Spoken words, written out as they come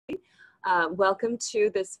Welcome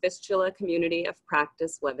to this Fistula Community of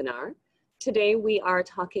Practice webinar. Today we are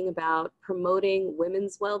talking about promoting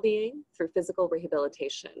women's well-being through physical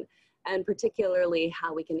rehabilitation, and particularly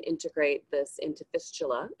how we can integrate this into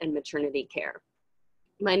fistula and maternity care.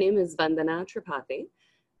 My name is Vandana Tripathi,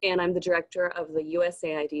 and I'm the director of the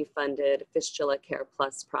USAID-funded Fistula Care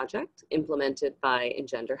Plus project implemented by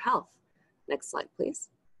EngenderHealth. Next slide, please.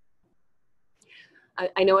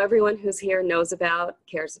 I know everyone who's here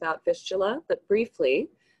cares about fistula, but briefly,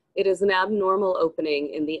 it is an abnormal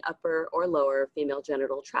opening in the upper or lower female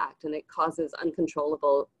genital tract, and it causes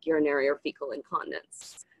uncontrollable urinary or fecal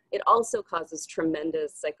incontinence. It also causes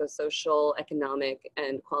tremendous psychosocial, economic,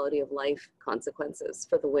 and quality of life consequences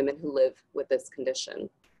for the women who live with this condition.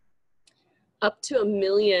 Up to 1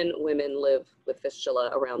 million women live with fistula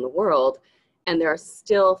around the world, and there are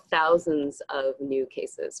still thousands of new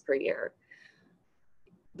cases per year.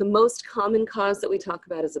 The most common cause that we talk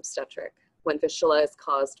about is obstetric, when fistula is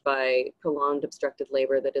caused by prolonged obstructed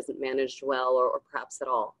labor that isn't managed well or perhaps at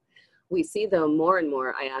all. We see, though, more and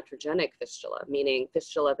more iatrogenic fistula, meaning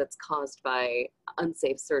fistula that's caused by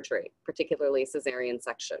unsafe surgery, particularly cesarean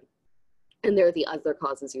section. And there are the other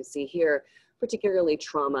causes you see here, particularly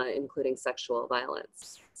trauma, including sexual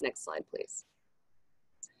violence. Next slide, please.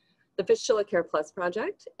 The Fistula Care Plus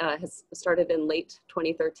project has started in late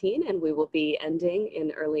 2013, and we will be ending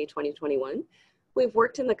in early 2021. We've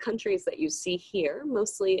worked in the countries that you see here,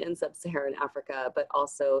 mostly in sub-Saharan Africa, but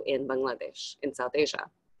also in Bangladesh, in South Asia.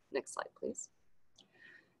 Next slide, please.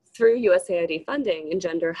 Through USAID funding,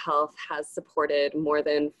 EngenderHealth has supported more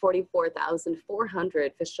than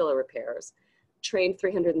 44,400 fistula repairs, trained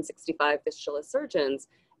 365 fistula surgeons,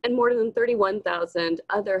 and more than 31,000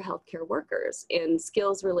 other healthcare workers in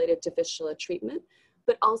skills related to fistula treatment,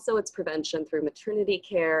 but also its prevention through maternity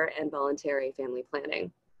care and voluntary family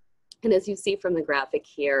planning. And as you see from the graphic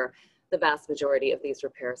here, the vast majority of these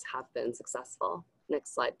repairs have been successful.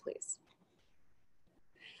 Next slide, please.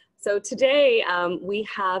 So today we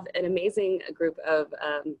have an amazing group of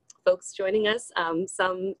folks joining us,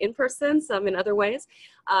 some in person, some in other ways.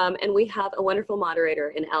 And we have a wonderful moderator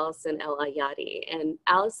in Allison El Ayadi. And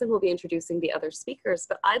Allison will be introducing the other speakers,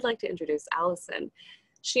 but I'd like to introduce Allison.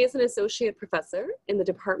 She is an associate professor in the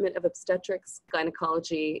Department of Obstetrics,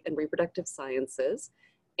 Gynecology, and Reproductive Sciences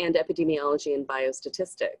and Epidemiology and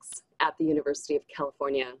Biostatistics at the University of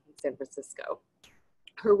California, San Francisco.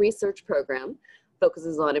 Her research program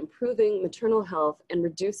focuses on improving maternal health and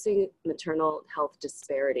reducing maternal health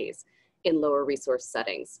disparities in lower resource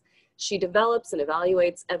settings. She develops and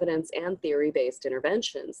evaluates evidence and theory-based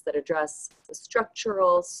interventions that address the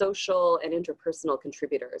structural, social, and interpersonal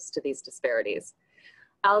contributors to these disparities.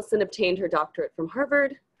 Allison obtained her doctorate from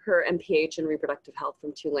Harvard, her MPH in reproductive health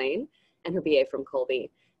from Tulane, and her BA from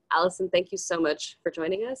Colby. Allison, thank you so much for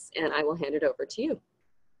joining us, and I will hand it over to you.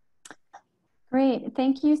 Great,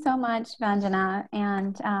 thank you so much, Vandana.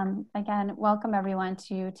 And again, welcome everyone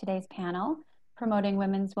to today's panel, Promoting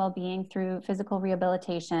Women's Wellbeing Through Physical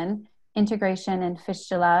Rehabilitation, Integration in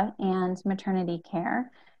Fistula and Maternity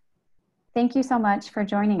Care. Thank you so much for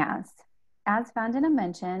joining us. As Vandana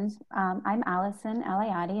mentioned, I'm Allison El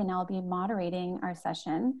Ayadi, and I'll be moderating our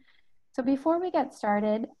session. So before we get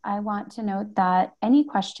started, I want to note that any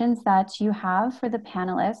questions that you have for the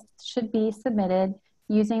panelists should be submitted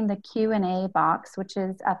using the Q&A box, which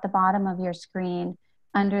is at the bottom of your screen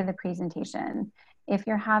under the presentation. If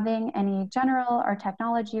you're having any general or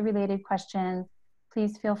technology related questions,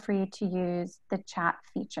 please feel free to use the chat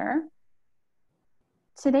feature.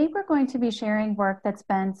 Today, we're going to be sharing work that's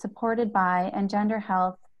been supported by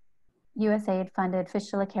EngenderHealth USAID-funded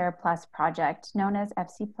Fistula Care Plus project, known as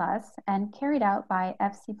FC Plus, and carried out by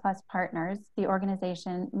FC Plus partners, the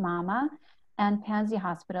organization Mama, and Panzi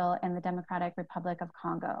Hospital in the Democratic Republic of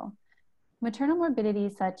Congo. Maternal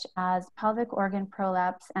morbidities such as pelvic organ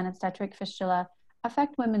prolapse and obstetric fistula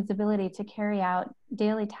affect women's ability to carry out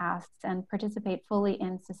daily tasks and participate fully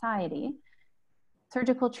in society.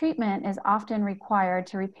 Surgical treatment is often required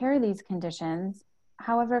to repair these conditions.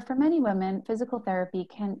 However, for many women, physical therapy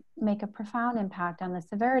can make a profound impact on the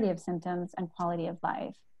severity of symptoms and quality of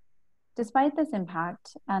life. Despite this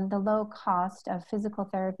impact and the low cost of physical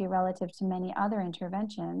therapy relative to many other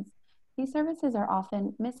interventions, these services are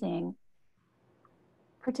often missing,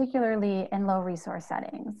 particularly in low resource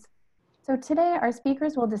settings. So today, our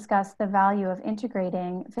speakers will discuss the value of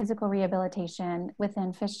integrating physical rehabilitation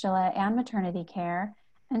within fistula and maternity care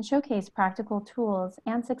and showcase practical tools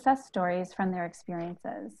and success stories from their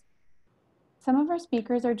experiences. Some of our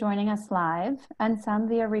speakers are joining us live, and some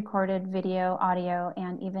via recorded video, audio,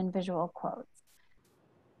 and even visual quotes.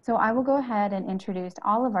 So I will go ahead and introduce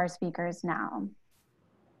all of our speakers now.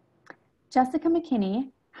 Jessica McKinney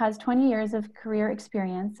has 20 years of career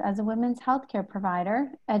experience as a women's healthcare provider,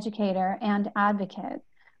 educator, and advocate,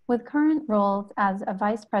 with current roles as a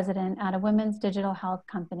vice president at a women's digital health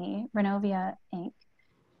company, Renovia Inc.,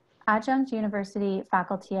 adjunct university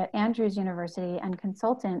faculty at Andrews University, and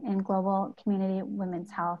consultant in global community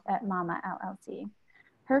women's health at Mama LLC.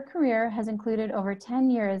 Her career has included over 10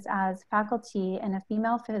 years as faculty in a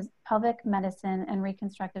female pelvic medicine and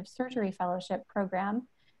reconstructive surgery fellowship program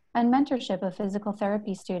and mentorship of physical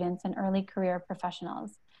therapy students and early career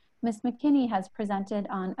professionals. Ms. McKinney has presented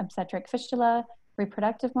on obstetric fistula,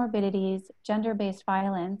 reproductive morbidities, gender-based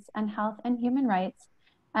violence, and health and human rights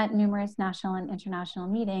at numerous national and international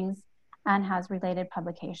meetings and has related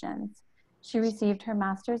publications. She received her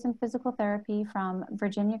master's in physical therapy from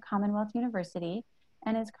Virginia Commonwealth University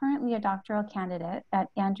and is currently a doctoral candidate at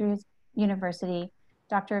Andrews University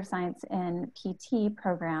Doctor of Science in PT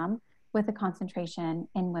program with a concentration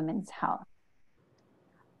in women's health.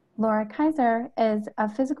 Laura Kaiser is a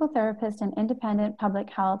physical therapist and independent public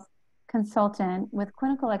health consultant with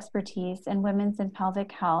clinical expertise in women's and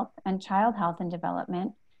pelvic health and child health and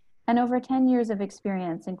development, and over 10 years of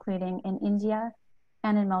experience, including in India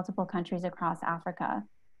and in multiple countries across Africa.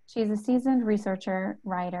 She is a seasoned researcher,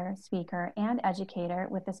 writer, speaker, and educator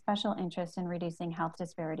with a special interest in reducing health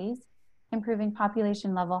disparities, improving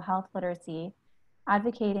population-level health literacy,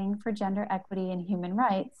 advocating for gender equity and human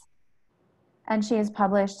rights, and she has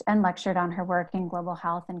published and lectured on her work in global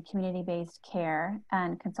health and community-based care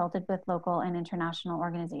and consulted with local and international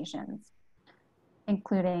organizations,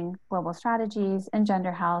 including Global Strategies,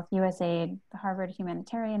 EngenderHealth, USAID, the Harvard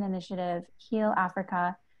Humanitarian Initiative, Heal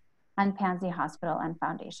Africa, and Panzi Hospital and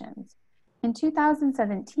Foundations. In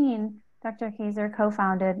 2017, Dr. Kaiser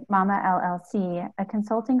co-founded Mama LLC, a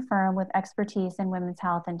consulting firm with expertise in women's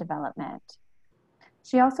health and development.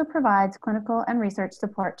 She also provides clinical and research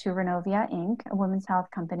support to Renovia Inc., a women's health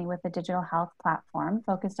company with a digital health platform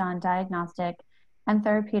focused on diagnostic and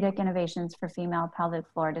therapeutic innovations for female pelvic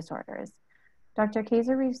floor disorders. Dr.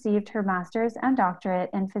 Kaiser received her master's and doctorate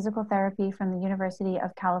in physical therapy from the University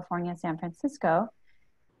of California, San Francisco,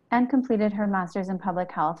 and completed her master's in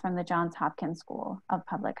public health from the Johns Hopkins School of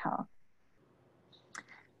Public Health.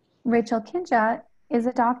 Rachel Kinja is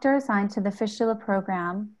a doctor assigned to the Fistula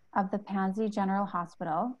program of the Panzi General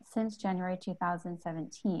Hospital since January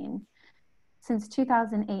 2017. Since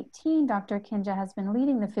 2018, Dr. Kinja has been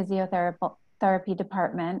leading the physiotherapy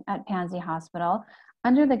department at Panzi Hospital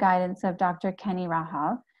under the guidance of Dr. Kenny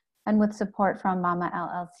Raha and with support from Mama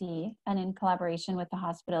LLC and in collaboration with the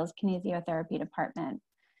hospital's kinesiotherapy department.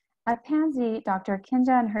 At Panzi, Dr.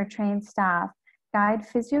 Kinja and her trained staff guide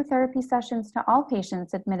physiotherapy sessions to all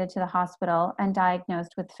patients admitted to the hospital and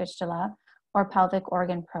diagnosed with fistula or pelvic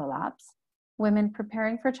organ prolapse, women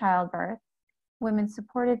preparing for childbirth, women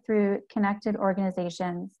supported through connected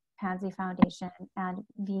organizations, Panzi Foundation and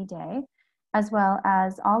V-Day, as well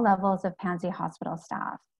as all levels of Panzi Hospital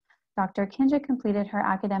staff. Dr. Kinja completed her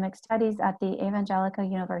academic studies at the Evangelical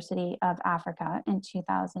University of Africa in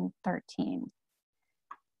 2013.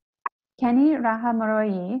 Kenny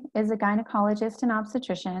Rahamoroyi is a gynecologist and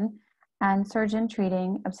obstetrician and surgeon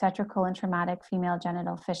treating obstetrical and traumatic female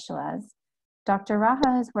genital fistulas. Dr.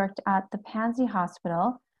 Raha has worked at the Panzi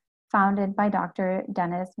Hospital, founded by Dr.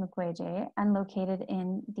 Denis Mukwege and located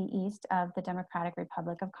in the east of the Democratic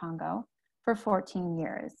Republic of Congo for 14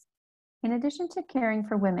 years. In addition to caring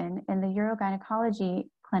for women in the urogynecology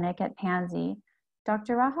clinic at Panzi,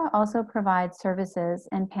 Dr. Raha also provides services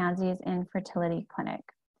in Panzi's infertility clinic.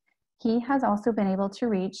 He has also been able to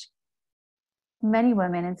reach many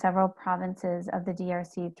women in several provinces of the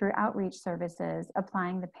DRC through outreach services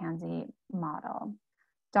applying the Panzi model.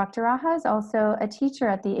 Dr. Raha is also a teacher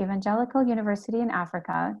at the Evangelical University in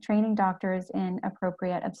Africa, training doctors in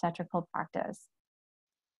appropriate obstetrical practice.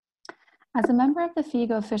 As a member of the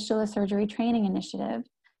FIGO Fistula Surgery Training Initiative,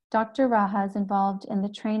 Dr. Raha is involved in the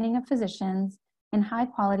training of physicians in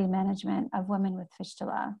high-quality management of women with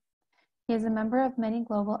fistula. He is a member of many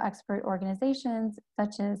global expert organizations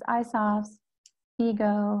such as ISOFS,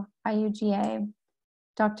 FIGO, IUGA.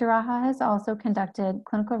 Dr. Raha has also conducted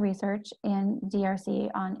clinical research in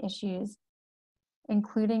DRC on issues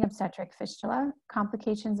including obstetric fistula,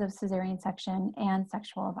 complications of cesarean section, and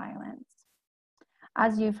sexual violence.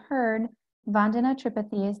 As you've heard, Vandana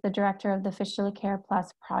Tripathi is the director of the Fistula Care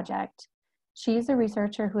Plus project. She is a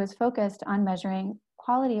researcher who is focused on measuring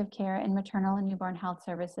quality of care in maternal and newborn health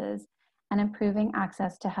services and improving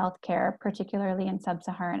access to health care, particularly in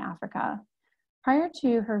sub-Saharan Africa. Prior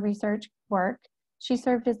to her research work, she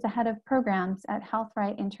served as the head of programs at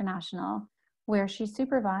HealthRight International, where she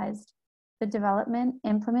supervised the development,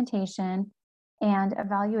 implementation, and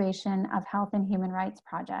evaluation of health and human rights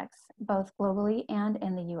projects, both globally and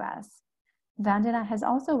in the US. Vandana has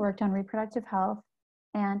also worked on reproductive health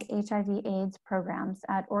and HIV/AIDS programs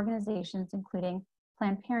at organizations including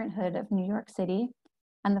Planned Parenthood of New York City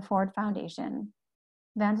and the Ford Foundation.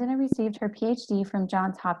 Vandana received her PhD from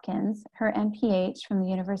Johns Hopkins, her MPH from the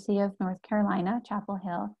University of North Carolina, Chapel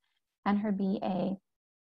Hill, and her BA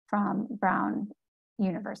from Brown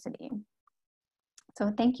University.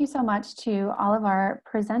 So thank you so much to all of our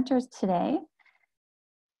presenters today.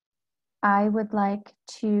 I would like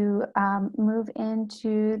to move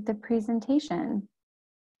into the presentation.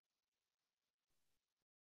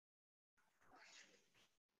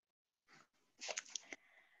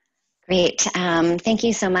 Great. Thank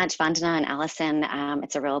you so much, Vandana and Allison.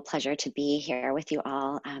 It's a real pleasure to be here with you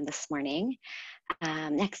all this morning.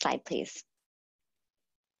 Next slide, please.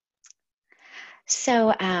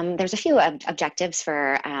 So there's a few objectives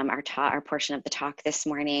for our portion of the talk this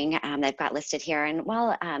morning that I've got listed here. And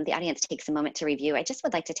while the audience takes a moment to review, I just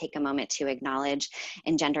would like to take a moment to acknowledge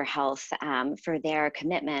EngenderHealth for their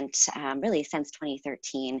commitment, really since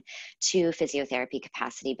 2013, to physiotherapy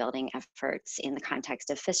capacity building efforts in the context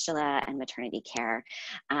of fistula and maternity care.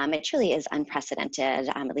 It truly is unprecedented,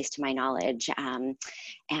 at least to my knowledge. And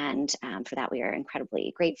for that, we are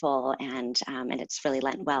incredibly grateful, and it's really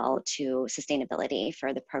lent well to sustainability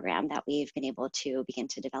for the program that we've been able to begin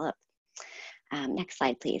to develop. Next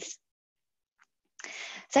slide, please.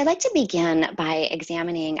 So I'd like to begin by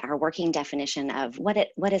examining our working definition of what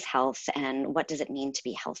is health and what does it mean to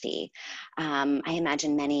be healthy. I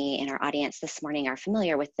imagine many in our audience this morning are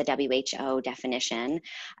familiar with the WHO definition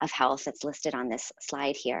of health that's listed on this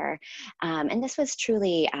slide here. And this was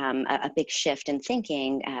truly a big shift in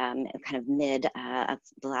thinking kind of mid of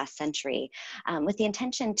the last century with the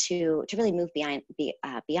intention to really move beyond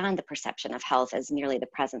the perception of health as merely the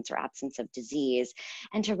presence or absence of disease,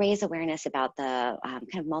 and to raise awareness about the kind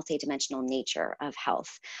of multidimensional nature of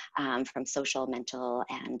health from social, mental,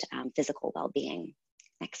 and physical well-being.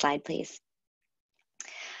 Next slide, please.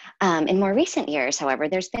 In more recent years, however,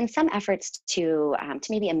 there's been some efforts to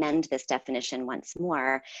maybe amend this definition once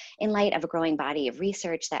more in light of a growing body of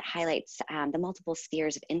research that highlights the multiple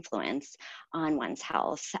spheres of influence on one's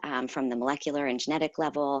health, from the molecular and genetic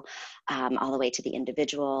level, all the way to the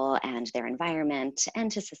individual and their environment,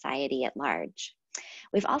 and to society at large.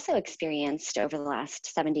 We've also experienced over the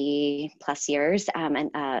last 70 plus years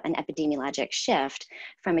an epidemiologic shift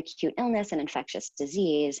from acute illness and infectious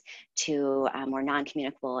disease to more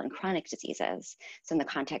non-communicable and chronic diseases. So in the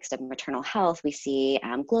context of maternal health, we see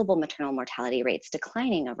global maternal mortality rates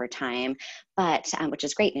declining over time, but which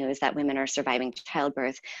is great news that women are surviving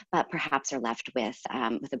childbirth, but perhaps are left with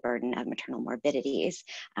a burden of maternal morbidities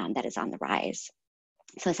that is on the rise.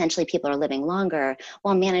 So essentially, people are living longer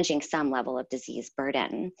while managing some level of disease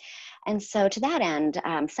burden. And so to that end,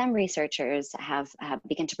 some researchers have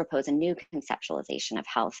begun to propose a new conceptualization of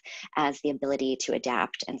health as the ability to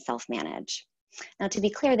adapt and self-manage. Now, to be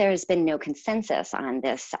clear, there has been no consensus on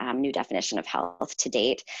this new definition of health to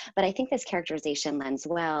date, but I think this characterization lends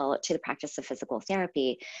well to the practice of physical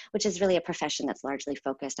therapy, which is really a profession that's largely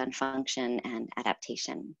focused on function and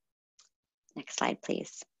adaptation. Next slide,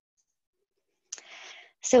 please.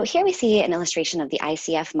 So here we see an illustration of the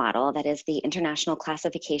ICF model, that is the International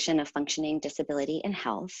Classification of Functioning, Disability, and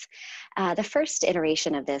Health. The first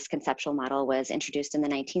iteration of this conceptual model was introduced in the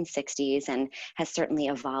 1960s and has certainly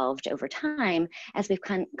evolved over time as we've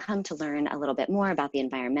come to learn a little bit more about the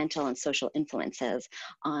environmental and social influences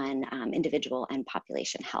on individual and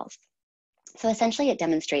population health. So essentially, it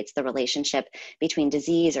demonstrates the relationship between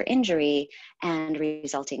disease or injury and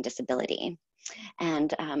resulting disability.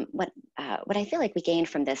 And what I feel like we gained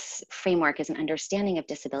from this framework is an understanding of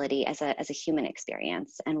disability as a human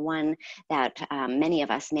experience, and one that many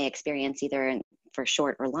of us may experience either for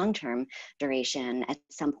short or long-term duration at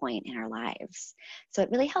some point in our lives. So it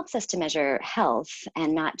really helps us to measure health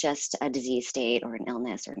and not just a disease state or an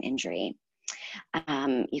illness or an injury.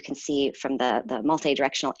 You can see from the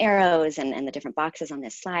multi-directional arrows and the different boxes on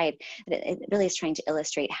this slide that it really is trying to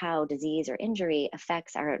illustrate how disease or injury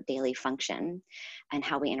affects our daily function and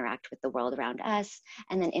how we interact with the world around us,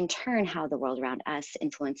 and then in turn how the world around us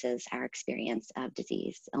influences our experience of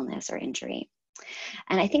disease, illness, or injury.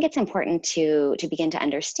 And I think it's important to begin to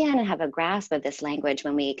understand and have a grasp of this language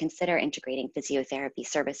when we consider integrating physiotherapy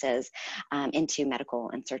services into medical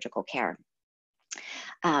and surgical care.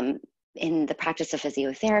 in the practice of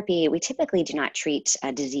physiotherapy, we typically do not treat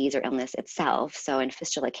a disease or illness itself. So in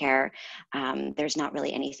fistula care, there's not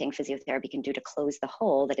really anything physiotherapy can do to close the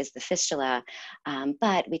hole that is the fistula,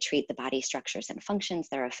 but we treat the body structures and functions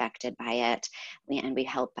that are affected by it, and we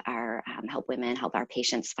help our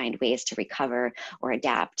patients find ways to recover or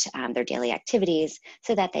adapt their daily activities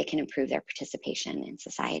so that they can improve their participation in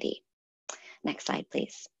society. Next slide,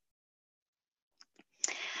 please.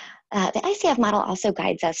 The ICF model also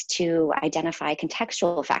guides us to identify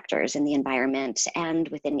contextual factors in the environment and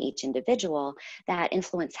within each individual that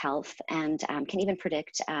influence health and can even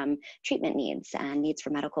predict treatment needs and needs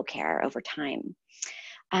for medical care over time.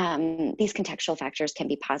 These contextual factors can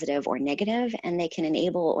be positive or negative, and they can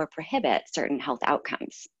enable or prohibit certain health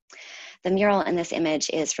outcomes. The mural in this image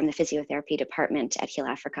is from the physiotherapy department at Heal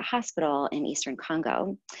Africa Hospital in Eastern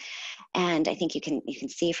Congo. And I think you can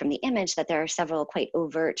see from the image that there are several quite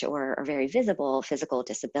overt or very visible physical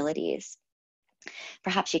disabilities.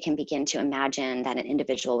 Perhaps you can begin to imagine that an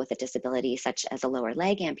individual with a disability such as a lower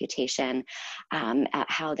leg amputation,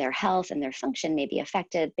 how their health and their function may be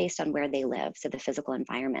affected based on where they live, so the physical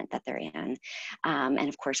environment that they're in. And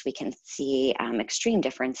of course, we can see extreme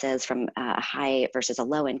differences from a high versus a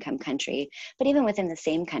low income country, but even within the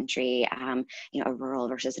same country, a rural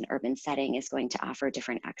versus an urban setting is going to offer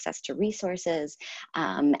different access to resources,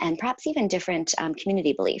 and perhaps even different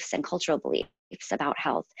community beliefs and cultural beliefs about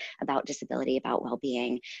health, about disability, about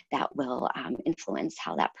well-being that will influence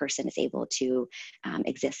how that person is able to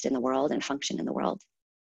exist in the world and function in the world.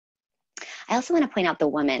 I also want to point out the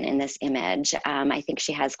woman in this image. I think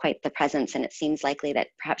she has quite the presence, and it seems likely that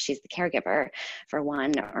perhaps she's the caregiver for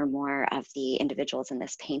one or more of the individuals in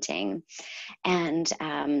this painting. And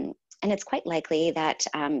it's quite likely that,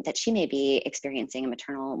 that she may be experiencing a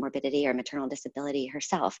maternal morbidity or maternal disability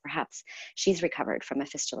herself. Perhaps she's recovered from a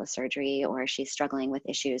fistula surgery, or she's struggling with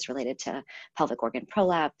issues related to pelvic organ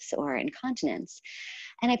prolapse or incontinence.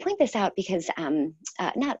 And I point this out because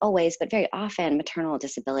not always, but very often, maternal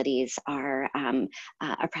disabilities are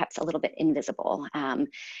perhaps a little bit invisible.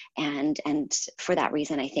 And for that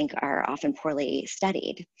reason, I think are often poorly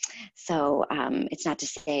studied. So it's not to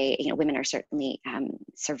say, women are certainly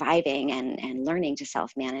surviving and learning to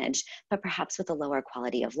self-manage, but perhaps with a lower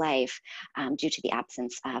quality of life due to the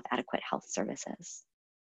absence of adequate health services.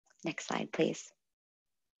 Next slide, please.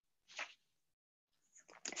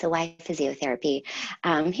 So why physiotherapy?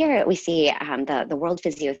 Here we see the World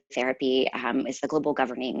Physiotherapy is the global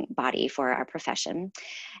governing body for our profession.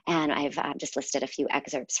 And I've just listed a few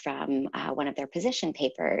excerpts from one of their position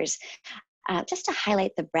papers just to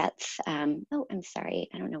highlight the breadth. Oh, I'm sorry.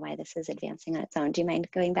 I don't know why this is advancing on its own. Do you mind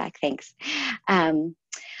going back? Thanks.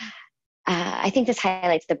 I think this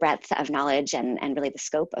highlights the breadth of knowledge and really the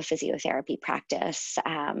scope of physiotherapy practice.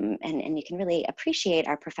 And you can really appreciate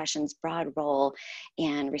our profession's broad role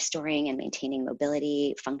in restoring and maintaining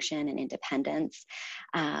mobility, function, and independence.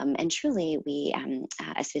 And truly, we,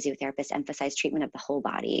 as physiotherapists, emphasize treatment of the whole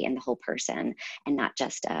body and the whole person, and not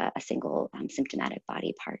just a single symptomatic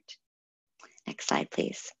body part. Next slide,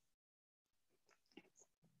 please.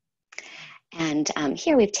 And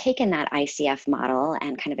here we've taken that ICF model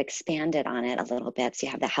and kind of expanded on it a little bit. So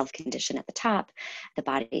you have the health condition at the top, the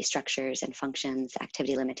body structures and functions,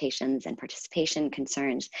 activity limitations and participation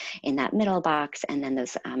concerns in that middle box, and then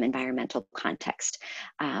those environmental context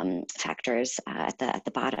factors at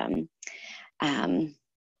the bottom.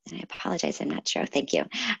 And I apologize, I'm not sure, thank you.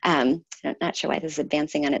 I'm not sure why this is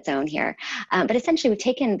advancing on its own here. But essentially we've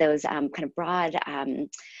taken those kind of broad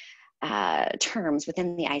terms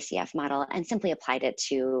within the ICF model and simply applied it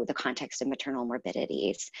to the context of maternal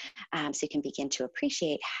morbidities. So you can begin to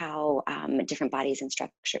appreciate how different bodies and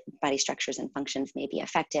body structures and functions may be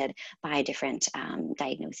affected by different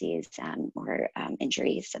diagnoses or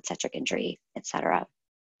injuries, obstetric injury, et cetera.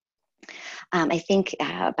 I think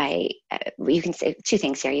you can say two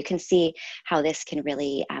things here. You can see how this can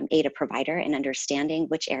really aid a provider in understanding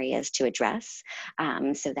which areas to address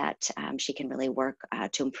so that she can really work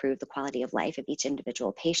to improve the quality of life of each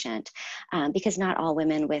individual patient, because not all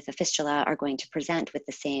women with a fistula are going to present with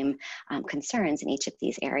the same concerns in each of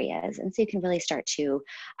these areas. And so you can really start to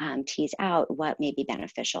tease out what may be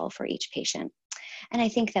beneficial for each patient. And I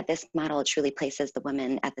think that this model truly places the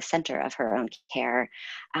woman at the center of her own care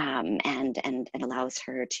and allows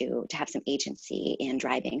her to have some agency in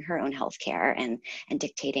driving her own health care and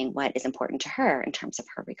dictating what is important to her in terms of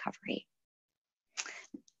her recovery.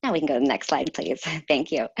 Now we can go to the next slide, please.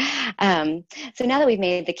 Thank you. So now that we've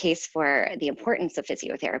made the case for the importance of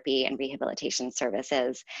physiotherapy and rehabilitation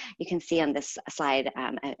services, you can see on this slide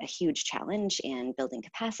a huge challenge in building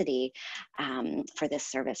capacity for this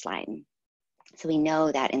service line. So we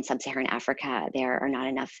know that in sub-Saharan Africa, there are not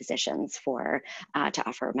enough physicians to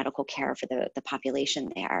offer medical care for the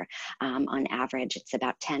population there. On average, it's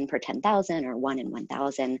about 10 per 10,000 or 1 in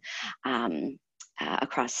 1,000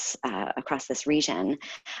 across this region.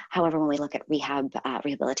 However, when we look at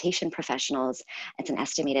rehabilitation professionals, it's an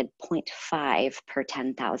estimated 0.5 per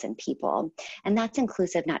 10,000 people. And that's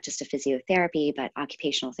inclusive not just of physiotherapy, but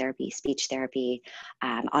occupational therapy, speech therapy,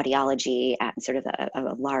 audiology, sort of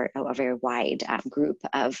a very wide group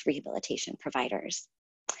of rehabilitation providers.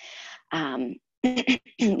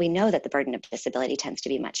 We know that the burden of disability tends to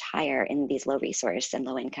be much higher in these low resource and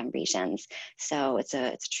low income regions. So it's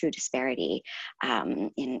a true disparity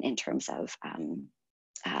in terms of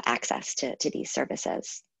access to these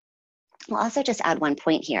services. I'll also just add one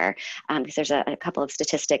point here, because there's a couple of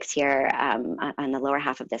statistics here on the lower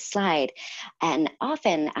half of this slide. And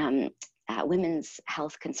often women's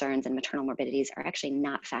health concerns and maternal morbidities are actually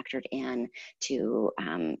not factored in to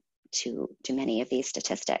many of these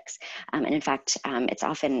statistics. And in fact, it's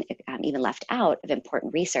often even left out of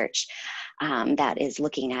important research that is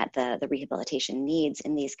looking at the rehabilitation needs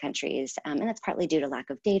in these countries. And that's partly due to lack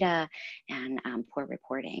of data and poor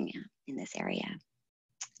reporting in this area.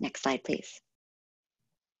 Next slide, please.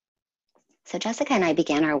 So Jessica and I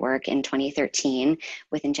began our work in 2013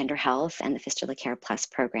 with EngenderHealth and the Fistula Care Plus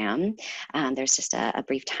program. There's just a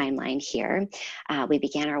brief timeline here. We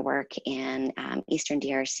began our work in Eastern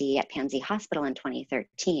DRC at Panzi Hospital in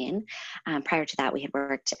 2013. Prior to that, we had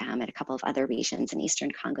worked at a couple of other regions in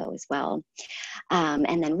Eastern Congo as well.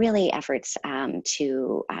 And then really efforts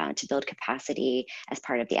to build capacity as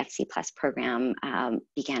part of the FC Plus program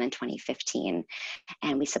began in 2015.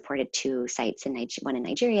 And we supported 2 sites, one in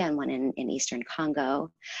Nigeria and one in Eastern Congo,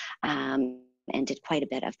 and did quite a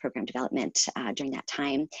bit of program development during that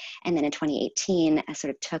time. And then in 2018, I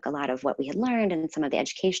sort of took a lot of what we had learned and some of the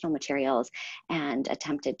educational materials and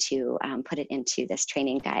attempted to put it into this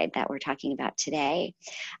training guide that we're talking about today.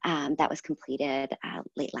 That was completed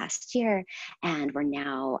late last year, and we're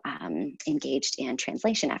now engaged in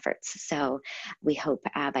translation efforts. So we hope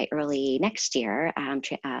by early next year,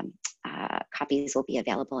 copies will be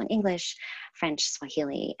available in English, French,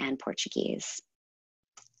 Swahili, and Portuguese.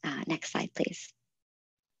 Next slide, please.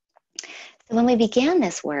 So when we began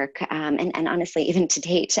this work, and honestly, even to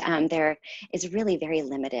date, there is really very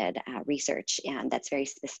limited research that's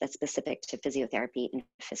specific to physiotherapy and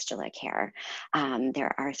fistula care.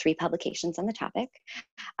 There are 3 publications on the topic.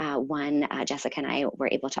 One, Jessica and I were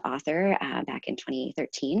able to author back in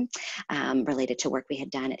 2013, related to work we had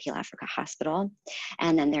done at Heal Africa Hospital.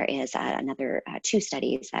 And then there is another 2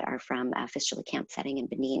 studies that are from a fistula camp setting in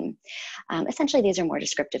Benin. Essentially, these are more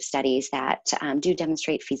descriptive studies that do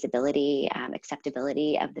demonstrate feasibility,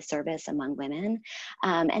 acceptability of the service among women,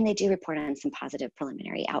 and they do report on some positive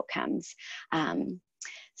preliminary outcomes.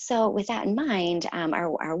 So with that in mind,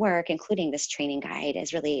 our work, including this training guide,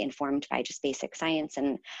 is really informed by just basic science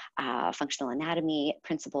and functional anatomy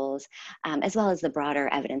principles, as well as the broader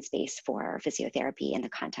evidence base for physiotherapy in the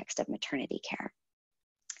context of maternity care.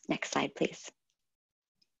 Next slide, please.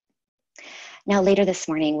 Now, later this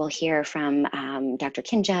morning, we'll hear from Dr.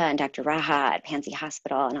 Kinja and Dr. Raha at Panzi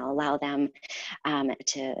Hospital, and I'll allow them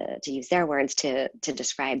to use their words to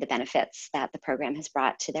describe the benefits that the program has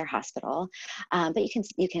brought to their hospital. But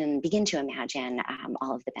you can begin to imagine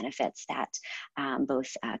all of the benefits that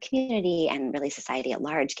both community and really society at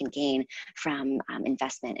large can gain from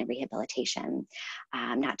investment in rehabilitation,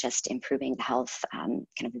 not just improving the health kind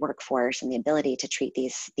of workforce and the ability to treat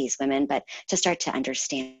these women, but to start to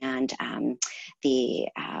understand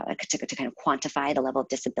to kind of quantify the level of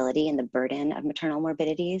disability and the burden of maternal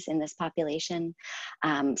morbidities in this population,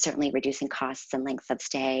 certainly reducing costs and lengths of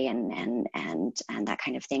stay and that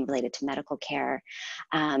kind of thing related to medical care.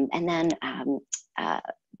 And then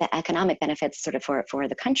the economic benefits sort of for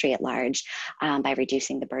the country at large by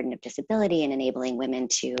reducing the burden of disability and enabling women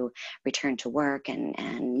to return to work and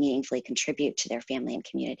meaningfully contribute to their family and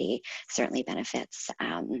community certainly benefits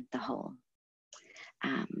the whole.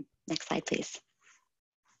 Next slide, please.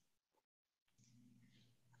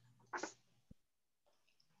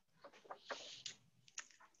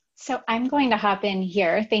 So I'm going to hop in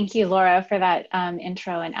here. Thank you, Laura, for that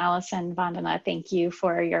intro, and Allison, Vandana, thank you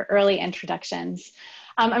for your early introductions.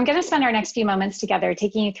 I'm going to spend our next few moments together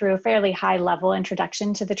taking you through a fairly high-level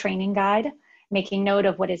introduction to the training guide, making note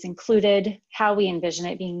of what is included, how we envision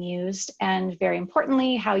it being used, and very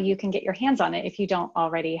importantly, how you can get your hands on it if you don't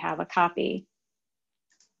already have a copy.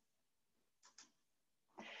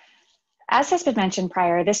 As has been mentioned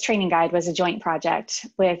prior, this training guide was a joint project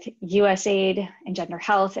with USAID,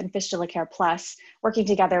 EngenderHealth, and Fistula Care Plus, working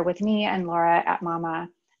together with me and Laura at Mama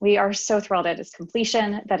We are so thrilled at its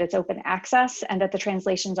completion, that it's open access, and that the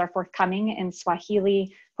translations are forthcoming in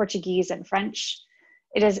Swahili, Portuguese, and French.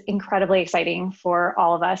 It is incredibly exciting for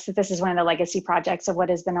all of us that this is one of the legacy projects of what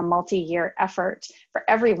has been a multi-year effort for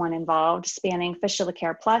everyone involved, spanning Fistula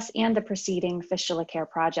Care Plus and the preceding Fistula Care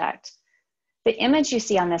project. The image you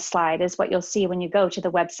see on this slide is what you'll see when you go to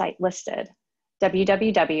the website listed,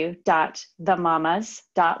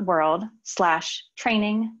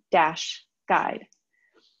 www.themamas.world/training-guide.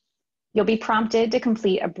 You'll be prompted to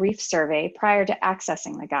complete a brief survey prior to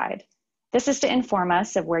accessing the guide. This is to inform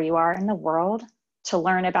us of where you are in the world, to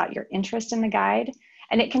learn about your interest in the guide,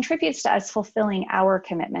 and it contributes to us fulfilling our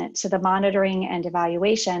commitment to the monitoring and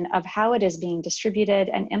evaluation of how it is being distributed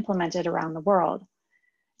and implemented around the world.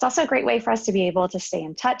 It's also a great way for us to be able to stay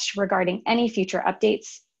in touch regarding any future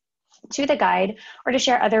updates to the guide or to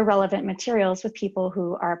share other relevant materials with people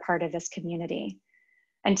who are a part of this community.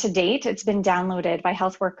 And to date, it's been downloaded by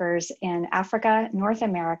health workers in Africa, North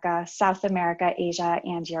America, South America, Asia,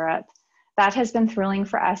 and Europe. That has been thrilling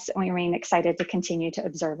for us, and we remain excited to continue to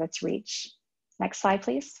observe its reach. Next slide,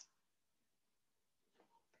 please.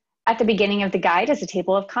 At the beginning of the guide is a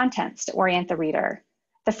table of contents to orient the reader.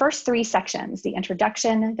 The first three sections, the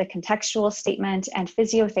introduction, the contextual statement, and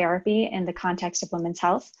physiotherapy in the context of women's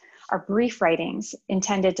health, are brief writings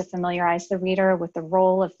intended to familiarize the reader with the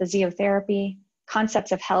role of physiotherapy,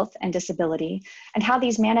 concepts of health and disability, and how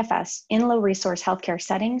these manifest in low-resource healthcare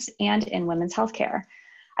settings and in women's healthcare.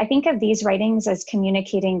 I think of these writings as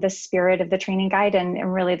communicating the spirit of the training guide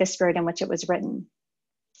and really the spirit in which it was written.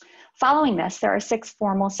 Following this, there are 6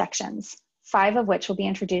 formal sections, 5 of which will be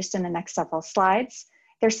introduced in the next several slides.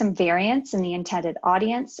 There's some variance in the intended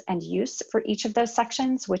audience and use for each of those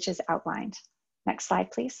sections, which is outlined. Next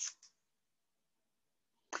slide, please.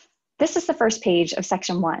 This is the first page of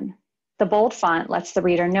section 1. The bold font lets the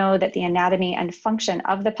reader know that the anatomy and function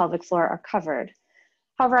of the pelvic floor are covered.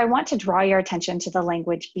 However, I want to draw your attention to the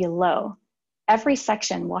language below. Every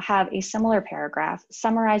section will have a similar paragraph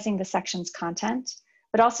summarizing the section's content,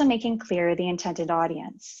 but also making clear the intended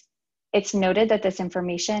audience. It's noted that this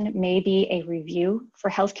information may be a review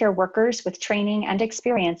for healthcare workers with training and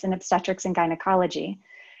experience in obstetrics and gynecology,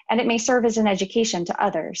 and it may serve as an education to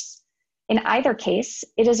others. In either case,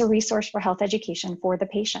 it is a resource for health education for the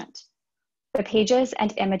patient. The pages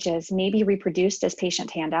and images may be reproduced as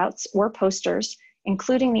patient handouts or posters,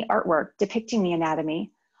 including the artwork depicting the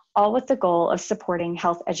anatomy, all with the goal of supporting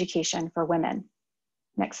health education for women.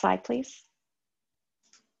 Next slide, please.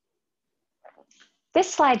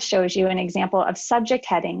 This slide shows you an example of subject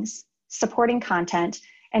headings, supporting content,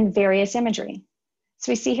 and various imagery.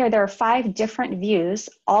 So we see here there are 5 different views,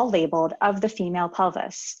 all labeled, of the female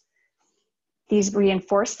pelvis. These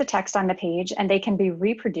reinforce the text on the page, and they can be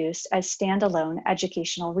reproduced as standalone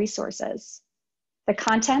educational resources. The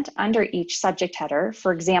content under each subject header,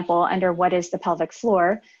 for example, under what is the pelvic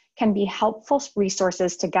floor, can be helpful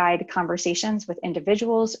resources to guide conversations with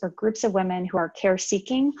individuals or groups of women who are care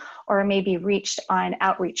seeking or may be reached on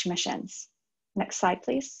outreach missions. Next slide,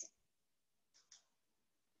 please.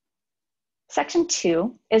 Section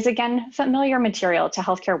 2 is again familiar material to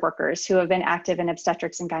healthcare workers who have been active in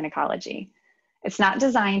obstetrics and gynecology. It's not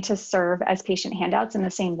designed to serve as patient handouts in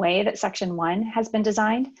the same way that Section 1 has been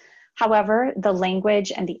designed. However, the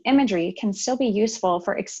language and the imagery can still be useful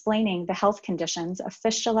for explaining the health conditions of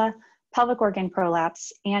fistula, pelvic organ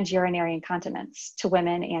prolapse, and urinary incontinence to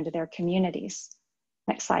women and their communities.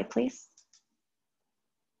 Next slide, please.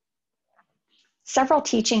 Several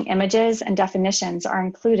teaching images and definitions are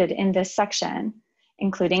included in this section,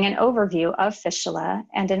 including an overview of fistula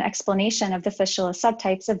and an explanation of the fistula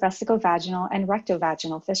subtypes of vesicovaginal and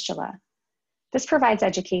rectovaginal fistula. This provides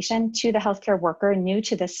education to the healthcare worker new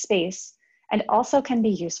to this space and also can be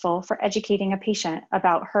useful for educating a patient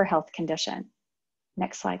about her health condition.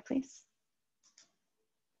 Next slide, please.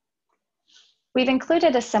 We've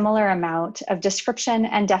included a similar amount of description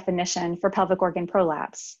and definition for pelvic organ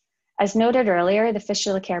prolapse. As noted earlier, the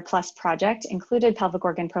Fistula Care Plus project included pelvic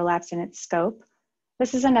organ prolapse in its scope.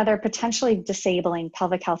 This is another potentially disabling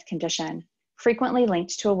pelvic health condition, frequently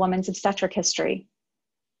linked to a woman's obstetric history.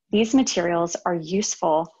 These materials are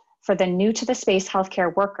useful for the new to the space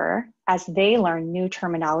healthcare worker as they learn new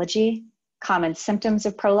terminology, common symptoms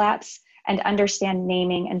of prolapse, and understand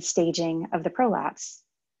naming and staging of the prolapse.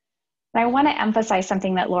 And I want to emphasize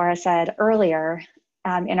something that Laura said earlier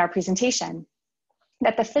in our presentation,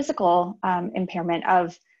 that the physical impairment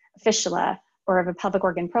of fistula or of a pelvic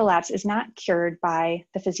organ prolapse is not cured by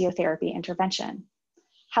the physiotherapy intervention.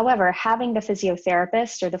 However, having the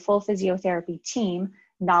physiotherapist or the full physiotherapy team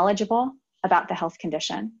knowledgeable about the health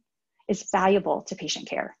condition is valuable to patient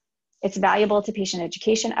care. It's valuable to patient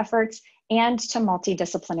education efforts and to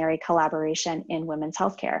multidisciplinary collaboration in women's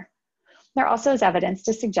healthcare. There also is evidence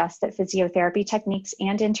to suggest that physiotherapy techniques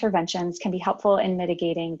and interventions can be helpful in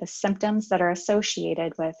mitigating the symptoms that are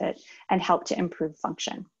associated with it and help to improve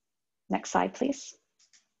function. Next slide, please.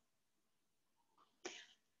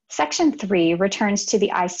 Section 3 returns to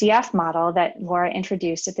the ICF model that Laura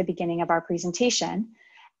introduced at the beginning of our presentation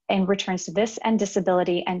and returns to this and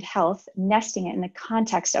disability and health, nesting it in the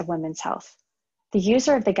context of women's health. The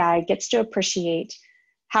user of the guide gets to appreciate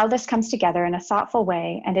how this comes together in a thoughtful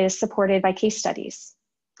way, and it is supported by case studies.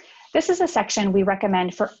 This is a section we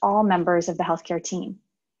recommend for all members of the healthcare team.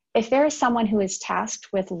 If there is someone who is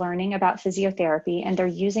tasked with learning about physiotherapy and they're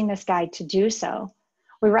using this guide to do so,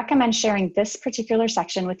 we recommend sharing this particular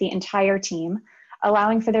section with the entire team,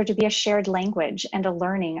 allowing for there to be a shared language and a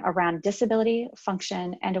learning around disability,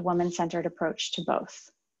 function, and a woman-centered approach to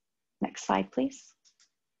both. Next slide, please.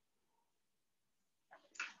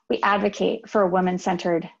 We advocate for a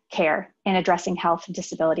woman-centered care in addressing health,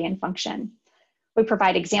 disability, and function. We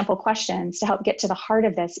provide example questions to help get to the heart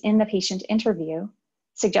of this in the patient interview,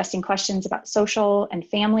 suggesting questions about social and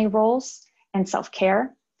family roles and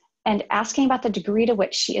self-care, and asking about the degree to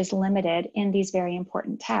which she is limited in these very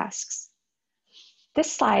important tasks.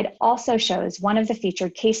 This slide also shows one of the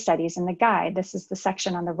featured case studies in the guide. This is the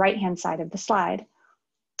section on the right-hand side of the slide.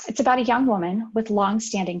 It's about a young woman with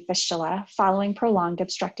long-standing fistula following prolonged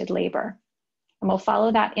obstructed labor. And we'll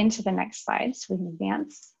follow that into the next slide, so we can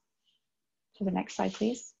advance to the next slide,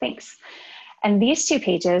 please. Thanks. And these two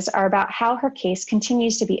pages are about how her case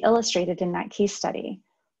continues to be illustrated in that case study.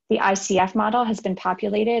 The ICF model has been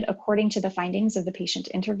populated according to the findings of the patient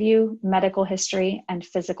interview, medical history, and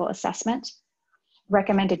physical assessment.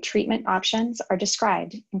 Recommended treatment options are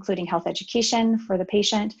described, including health education for the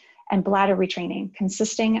patient and bladder retraining,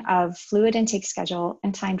 consisting of fluid intake schedule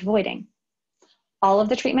and timed voiding. All of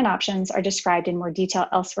the treatment options are described in more detail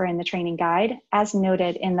elsewhere in the training guide, as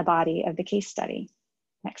noted in the body of the case study.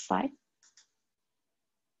 Next slide.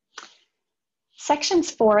 Sections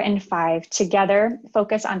 4 and 5 together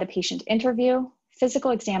focus on the patient interview,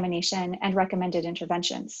 physical examination, and recommended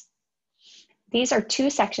interventions. These are two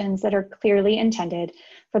sections that are clearly intended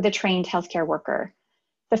for the trained healthcare worker.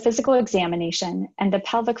 The physical examination and the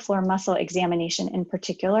pelvic floor muscle examination in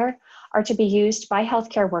particular are to be used by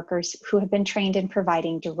healthcare workers who have been trained in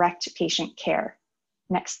providing direct patient care.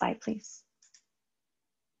 Next slide, please.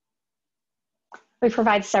 We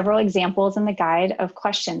provide several examples in the guide of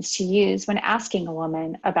questions to use when asking a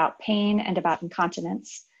woman about pain and about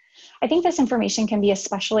incontinence. I think this information can be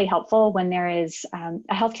especially helpful when there is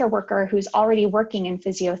a healthcare worker who's already working in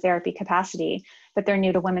physiotherapy capacity, but they're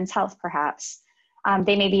new to women's health perhaps.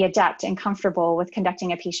 They may be adept and comfortable with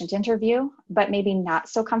conducting a patient interview, but maybe not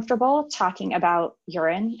so comfortable talking about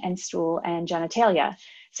urine and stool and genitalia.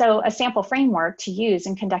 So a sample framework to use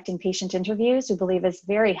in conducting patient interviews we believe is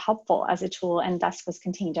very helpful as a tool, and thus was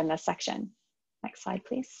contained in this section. Next slide,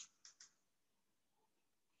 please.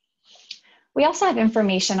 We also have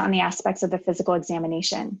information on the aspects of the physical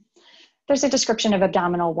examination. There's a description of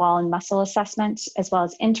abdominal wall and muscle assessment, as well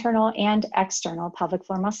as internal and external pelvic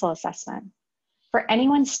floor muscle assessment. For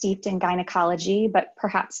anyone steeped in gynecology, but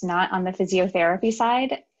perhaps not on the physiotherapy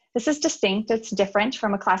side, this is distinct. It's different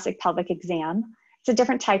from a classic pelvic exam. It's a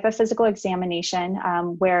different type of physical examination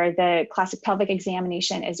where the classic pelvic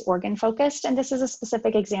examination is organ focused, and this is a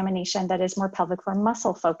specific examination that is more pelvic floor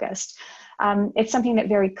muscle focused. It's something that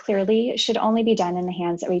very clearly should only be done in the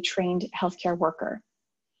hands of a trained healthcare worker.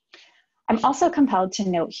 I'm also compelled to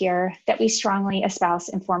note here that we strongly espouse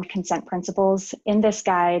informed consent principles in this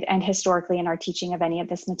guide and historically in our teaching of any of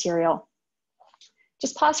this material.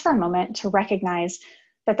 Just pause for a moment to recognize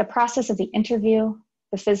that the process of the interview,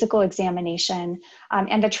 the physical examination,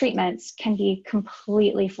 and the treatments can be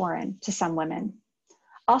completely foreign to some women.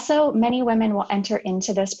 Also, many women will enter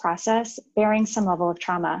into this process bearing some level of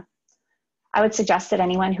trauma. I would suggest that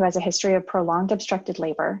anyone who has a history of prolonged obstructed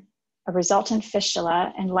labor, a resultant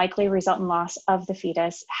fistula, and likely resultant loss of the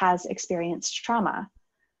fetus has experienced trauma.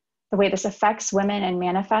 The way this affects women and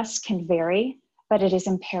manifests can vary, but it is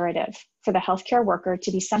imperative for the healthcare worker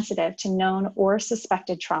to be sensitive to known or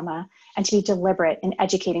suspected trauma and to be deliberate in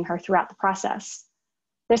educating her throughout the process.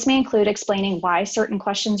 This may include explaining why certain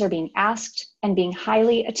questions are being asked and being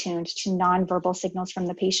highly attuned to nonverbal signals from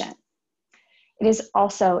the patient. It is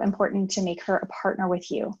also important to make her a partner with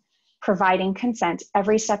you, providing consent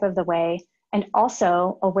every step of the way, and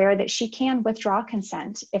also aware that she can withdraw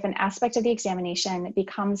consent if an aspect of the examination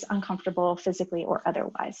becomes uncomfortable physically or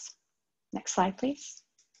otherwise. Next slide, please.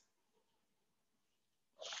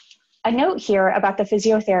 A note here about the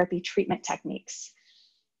physiotherapy treatment techniques.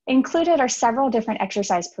 Included are several different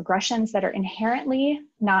exercise progressions that are inherently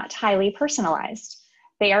not highly personalized.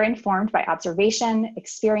 They are informed by observation,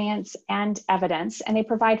 experience, and evidence, and they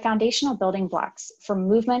provide foundational building blocks for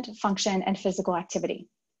movement, function, and physical activity.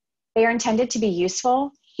 They are intended to be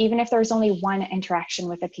useful even if there's only one interaction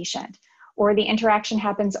with a patient, or the interaction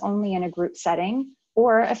happens only in a group setting,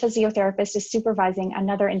 or a physiotherapist is supervising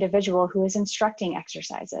another individual who is instructing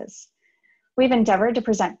exercises. We've endeavored to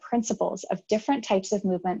present principles of different types of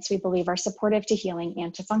movements we believe are supportive to healing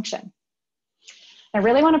and to function. I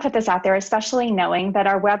really want to put this out there, especially knowing that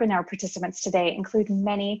our webinar participants today include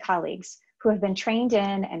many colleagues who have been trained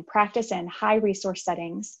in and practice in high resource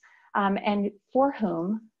settings, and for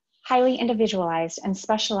whom highly individualized and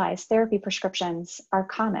specialized therapy prescriptions are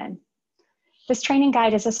common. This training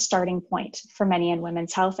guide is a starting point for many in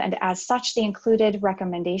women's health, and as such, the included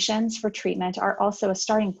recommendations for treatment are also a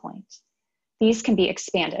starting point. These can be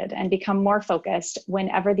expanded and become more focused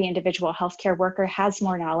whenever the individual healthcare worker has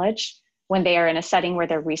more knowledge, when they are in a setting where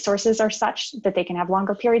their resources are such that they can have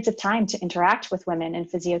longer periods of time to interact with women in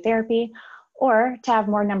physiotherapy, or to have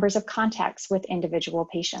more numbers of contacts with individual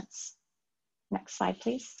patients. Next slide,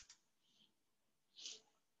 please.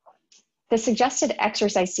 The suggested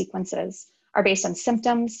exercise sequences are based on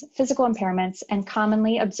symptoms, physical impairments, and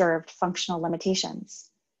commonly observed functional limitations.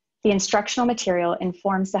 The instructional material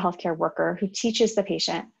informs the healthcare worker who teaches the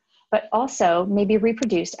patient, but also may be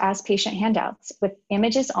reproduced as patient handouts with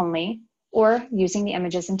images only, or using the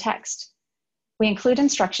images in text. We include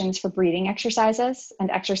instructions for breathing exercises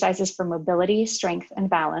and exercises for mobility, strength,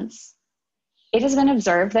 and balance. It has been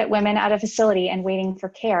observed that women at a facility and waiting for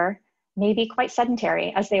care may be quite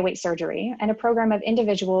sedentary as they await surgery, and a program of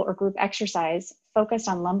individual or group exercise focused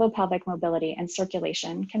on lumbopelvic mobility and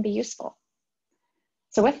circulation can be useful.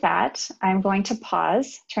 So with that, I'm going to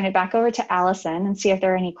pause, turn it back over to Allison, and see if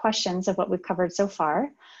there are any questions of what we've covered so far,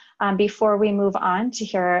 before we move on to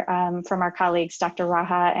hear from our colleagues, Dr.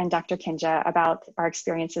 Raha and Dr. Kinja, about our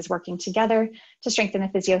experiences working together to strengthen the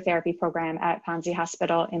physiotherapy program at Panzi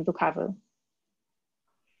Hospital in Bukavu.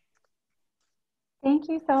 Thank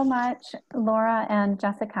you so much, Laura and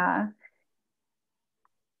Jessica.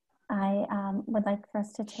 I would like for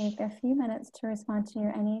us to take a few minutes to respond to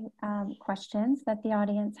any questions that the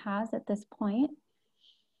audience has at this point.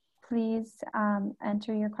 Please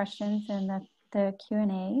enter your questions in the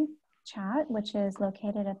Q&A chat, which is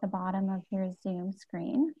located at the bottom of your Zoom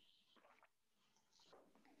screen.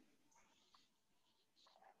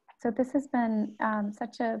 So this has been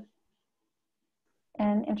such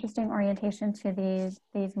an interesting orientation to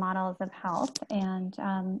these models of health, and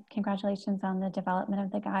congratulations on the development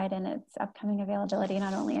of the guide and its upcoming availability,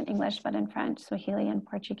 not only in English, but in French, Swahili, and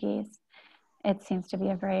Portuguese. It seems to be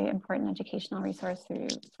a very important educational resource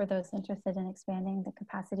for those interested in expanding the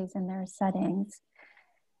capacities in their settings.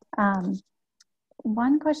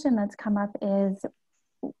 One question that's come up is,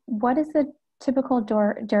 what is the typical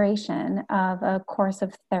duration of a course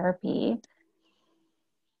of therapy?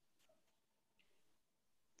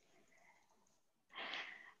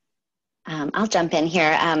 I'll jump in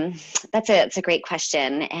here. It's a great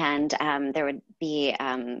question, and there would be,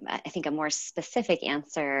 I think, a more specific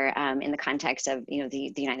answer in the context of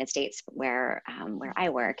the United States, where I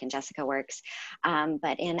work and Jessica works.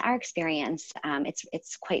 But in our experience,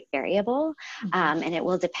 it's quite variable, and it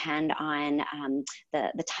will depend on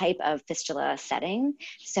the type of fistula setting.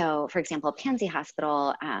 So, for example, Panzi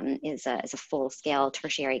Hospital is a full-scale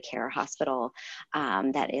tertiary care hospital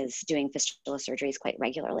that is doing fistula surgeries quite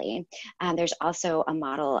regularly. There's also a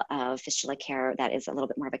model of fistula care that is a little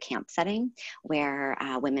bit more of a camp setting, where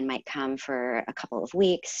women might come for a couple of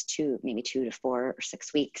weeks, maybe 2 to 4 or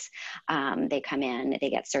 6 weeks. They come in, they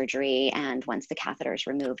get surgery, and once the catheter is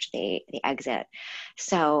removed, they exit.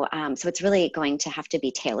 So it's really going to have to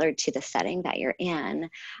be tailored to the setting that you're in.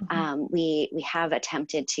 We have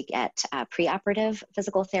attempted to get preoperative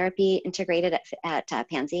physical therapy integrated at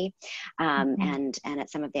Panzi, and at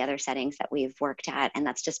some of the other settings that we've worked at, and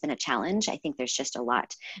that's just been a challenge. I think there's just a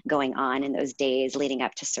lot going on in those days leading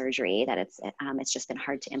up to surgery that it's just been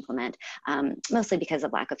hard to implement, mostly because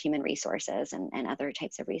of lack of human resources and other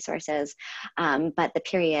types of resources. But the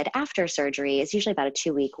period after surgery is usually about a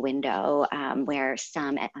 2-week window where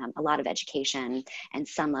a lot of education and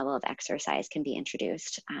some level of exercise can be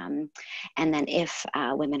introduced. And then if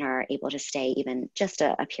women are able to stay even just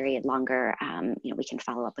a period longer, we can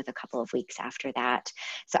follow up with a couple of weeks after that.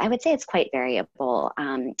 So I would say it's quite variable.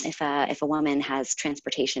 If a woman has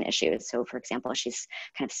transportation issues, so for example, she's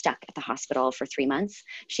kind of stuck at the hospital for 3 months,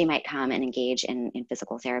 she might come and engage in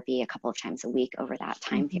physical therapy a couple of times a week over that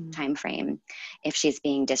time frame. If she's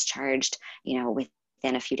being discharged,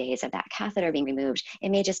 within a few days of that catheter being removed, it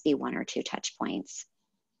may just be 1 or 2 touch points.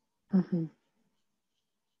 Mm-hmm.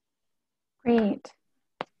 Great.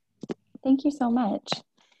 Thank you so much.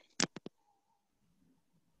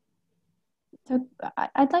 So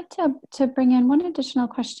I'd like to bring in one additional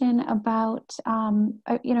question about,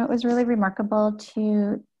 it was really remarkable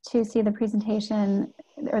to see the presentation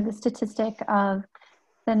or the statistic of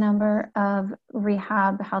the number of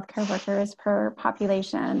rehab healthcare workers per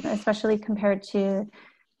population, especially compared to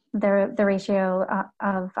the ratio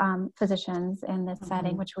of physicians in this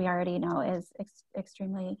setting, which we already know is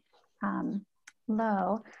extremely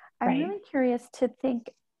low. I'm really curious to think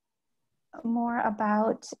more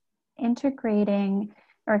about integrating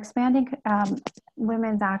or expanding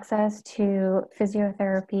women's access to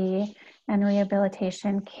physiotherapy and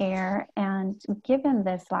rehabilitation care, and given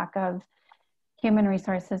this lack of human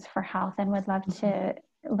resources for health, and would love to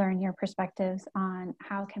learn your perspectives on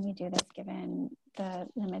how can we do this given the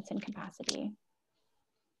limits in capacity.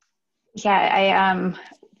 Yeah,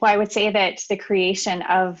 I would say that the creation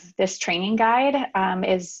of this training guide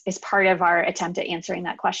is part of our attempt at answering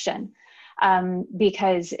that question.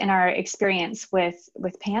 Because in our experience with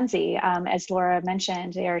Panzi, as Laura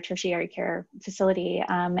mentioned, they are a tertiary care facility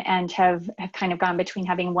and have kind of gone between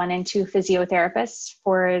having 1 and 2 physiotherapists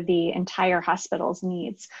for the entire hospital's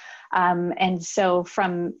needs. And so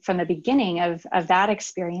from the beginning of that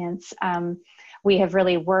experience, we have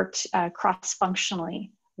really worked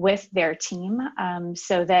cross-functionally with their team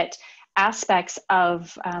so that aspects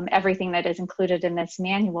of everything that is included in this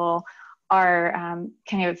manual are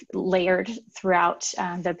kind of layered throughout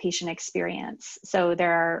the patient experience. So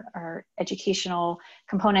there are educational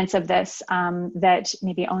components of this that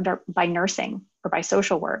may be owned by nursing or by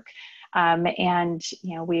social work. And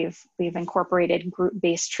we've incorporated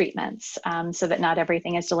group-based treatments so that not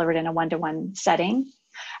everything is delivered in a one-to-one setting.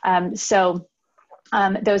 So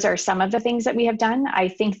those are some of the things that we have done. I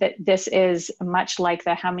think that this is much like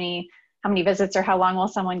the how many visits or how long will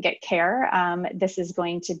someone get care. This is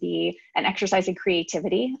going to be an exercise in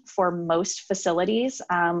creativity for most facilities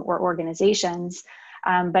or organizations.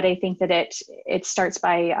 But I think that it starts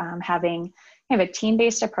by having kind of a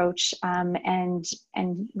team-based approach and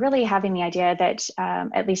really having the idea that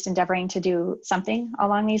at least endeavoring to do something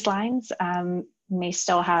along these lines may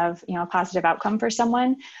still have a positive outcome for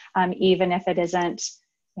someone, even if it isn't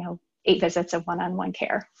 8 visits of one-on-one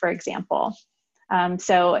care, for example.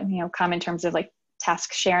 So common terms of like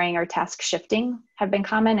task sharing or task shifting have been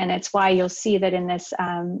common, and it's why you'll see that in this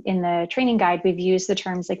in the training guide we've used the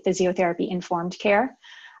terms like physiotherapy informed care,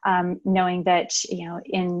 knowing that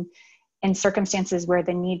in circumstances where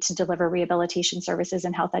the need to deliver rehabilitation services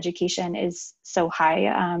and health education is so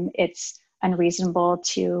high, it's unreasonable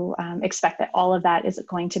to expect that all of that is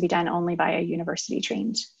going to be done only by a university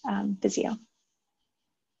trained physio.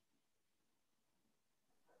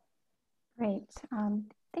 Great.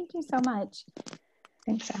 Thank you so much.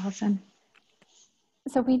 Thanks, Allison.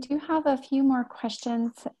 So we do have a few more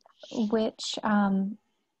questions, which one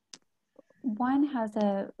of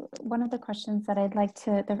the questions that I'd like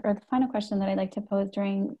to, or the final question that I'd like to pose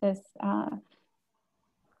during this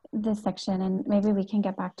this section, and maybe we can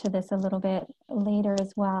get back to this a little bit later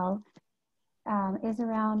as well, is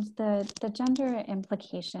around the gender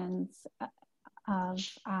implications of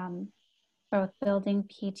both building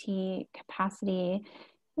PT capacity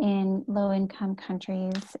in low-income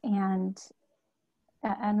countries and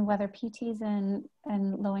whether PTs in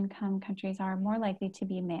low-income countries are more likely to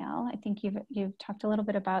be male. I think you've talked a little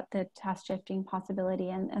bit about the task shifting possibility,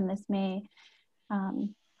 and this may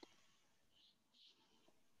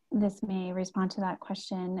respond to that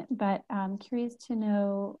question. But I'm curious to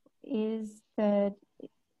know,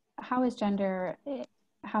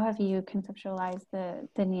 how have you conceptualized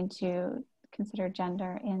the need to consider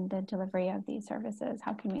gender in the delivery of these services?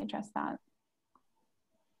 How can we address that?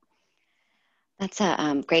 That's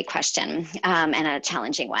a great question and a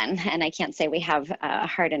challenging one. And I can't say we have a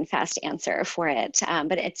hard and fast answer for it,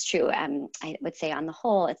 but it's true. I would say on the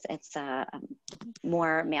whole, it's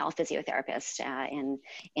more male physiotherapists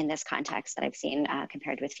in this context that I've seen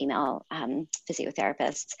compared with female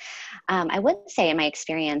physiotherapists. I would say in my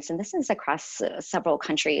experience, and this is across several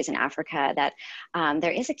countries in Africa, that there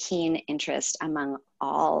is a keen interest among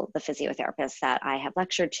all the physiotherapists that I have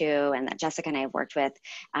lectured to and that Jessica and I have worked with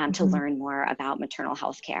to learn more about maternal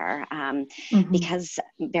health care, because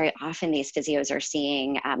very often these physios are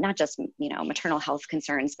seeing not just maternal health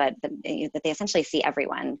concerns, but that they essentially see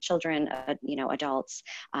everyone, children, adults,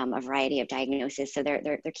 a variety of diagnoses. So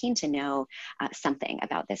they're keen to know something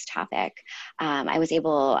about this topic. I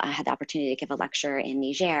had the opportunity to give a lecture in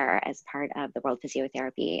Niger as part of the World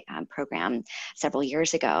Physiotherapy program several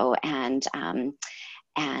years ago, and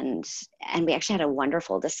we actually had a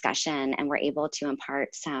wonderful discussion, and were able to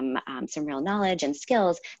impart some real knowledge and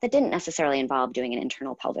skills that didn't necessarily involve doing an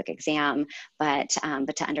internal pelvic exam, but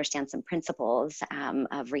to understand some principles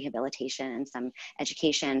of rehabilitation and some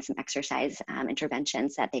education, some exercise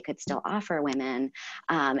interventions that they could still offer women,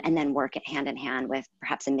 and then work hand in hand with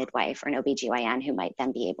perhaps a midwife or an OBGYN who might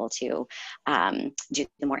then be able to do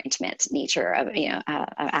the more intimate nature of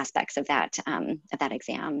aspects of that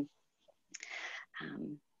exam.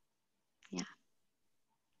 Yeah.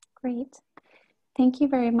 Great. Thank you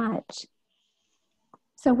very much.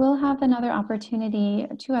 So we'll have two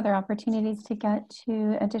other opportunities to get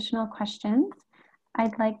to additional questions.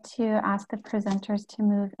 I'd like to ask the presenters to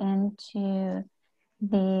move into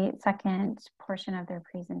the second portion of their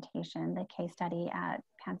presentation, the case study at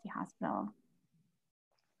Panzi Hospital.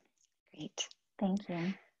 Great. Thank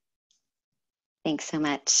you. Thanks so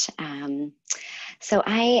much. So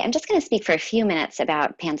I am just going to speak for a few minutes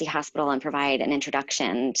about Panzi Hospital and provide an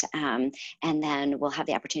introduction, and then we'll have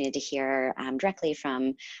the opportunity to hear directly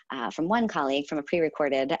from one colleague from a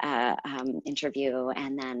pre-recorded interview,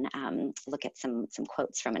 and then look at some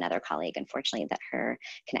quotes from another colleague. Unfortunately, that her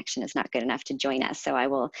connection is not good enough to join us, so I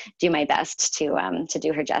will do my best to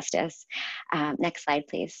do her justice. Next slide,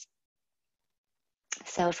 please.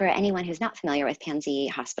 So for anyone who's not familiar with Panzi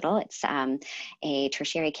Hospital, it's a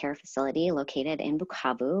tertiary care facility located in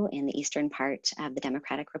Bukavu in the eastern part of the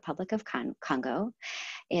Democratic Republic of Congo.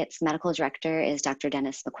 Its medical director is Dr.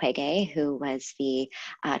 Denis Mukwege, who was the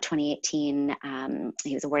 2018,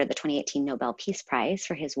 he was awarded the 2018 Nobel Peace Prize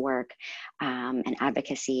for his work and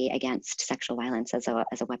advocacy against sexual violence as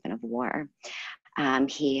a weapon of war.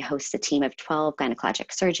 He hosts a team of 12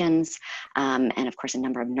 gynecologic surgeons, and of course a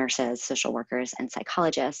number of nurses, social workers, and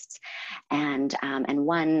psychologists, and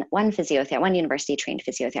one university-trained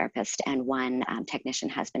physiotherapist and one technician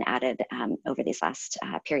has been added over these last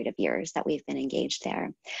period of years that we've been engaged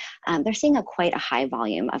there. They're seeing quite a high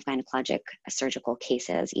volume of gynecologic surgical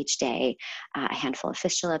cases each day, a handful of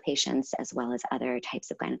fistula patients, as well as other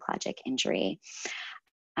types of gynecologic injury.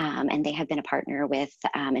 And they have been a partner with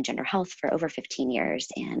EngenderHealth for over 15 years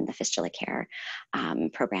in the fistula care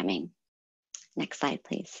programming. Next slide,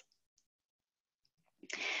 please.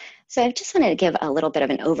 So I just wanted to give a little bit of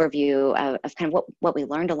an overview of kind of what we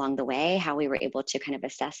learned along the way, how we were able to kind of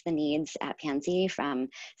assess the needs at Panzi from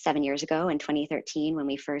 7 years ago in 2013 when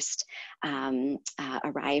we first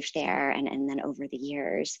arrived there, and then over the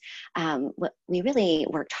years. We really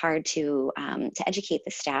worked hard to educate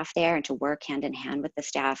the staff there and to work hand in hand with the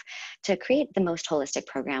staff to create the most holistic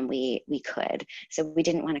program we could. So we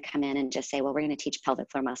didn't want to come in and just say, well, we're going to teach pelvic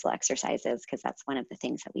floor muscle exercises because that's one of the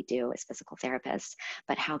things that we do as physical therapists,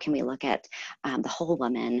 but how can we look at the whole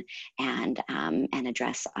woman and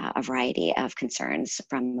address a variety of concerns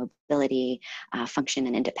from mobility, function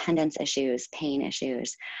and independence issues, pain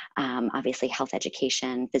issues, obviously health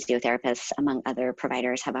education, physiotherapists, among other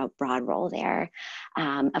providers have a broad role there.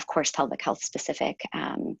 Of course, pelvic health specific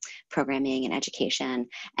programming and education,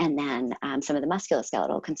 and then some of the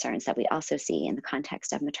musculoskeletal concerns that we also see in the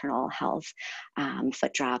context of maternal health,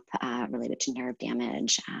 foot drop related to nerve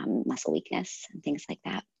damage, muscle weakness, and things like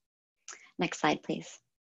that. Next slide, please.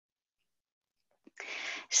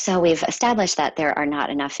 So we've established that there are not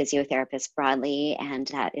enough physiotherapists broadly, and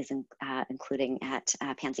that is including at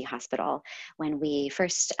Panzi Hospital. When we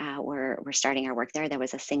first were starting our work there, there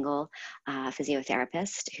was a single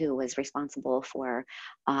physiotherapist who was responsible for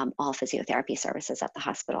all physiotherapy services at the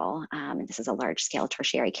hospital. And this is a large-scale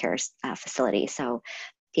tertiary care facility, so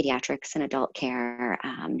pediatrics and adult care,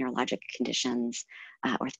 neurologic conditions,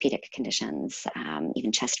 orthopedic conditions, even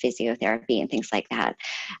chest physiotherapy and things like that.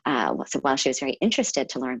 So while she was very interested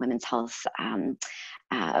to learn women's health,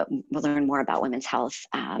 learn more about women's health,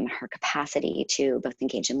 her capacity to both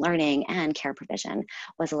engage in learning and care provision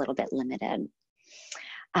was a little bit limited.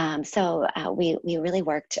 So we really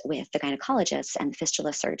worked with the gynecologists and the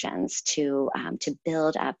fistula surgeons to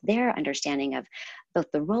build up their understanding of both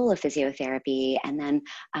the role of physiotherapy, and then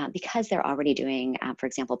because they're already doing, for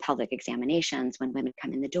example, pelvic examinations when women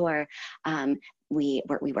come in the door, we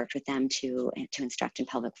worked with them to instruct in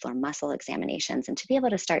pelvic floor muscle examinations and to be able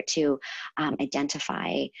to start to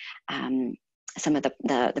identify some of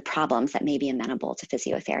the problems that may be amenable to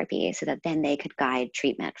physiotherapy, so that then they could guide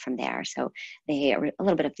treatment from there. So they are a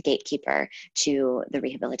little bit of the gatekeeper to the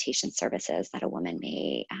rehabilitation services that a woman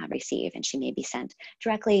may receive, and she may be sent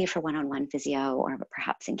directly for one-on-one physio, or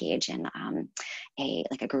perhaps engage in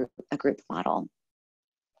a group model.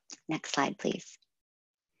 Next slide, please.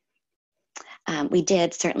 We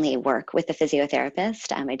did certainly work with the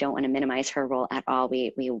physiotherapist. I don't want to minimize her role at all.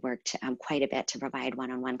 We worked quite a bit to provide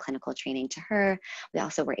one-on-one clinical training to her. We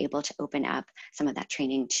also were able to open up some of that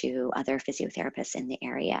training to other physiotherapists in the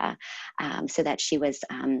area, so that she was,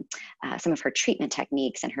 some of her treatment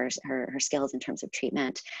techniques and her skills in terms of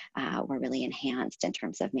treatment were really enhanced in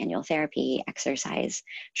terms of manual therapy, exercise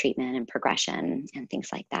treatment, and progression, and things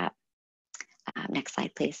like that. Next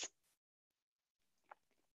slide, please.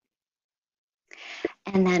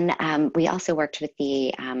 And then we also worked with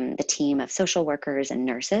the team of social workers and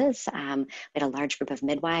nurses. We had a large group of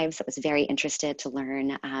midwives that was very interested to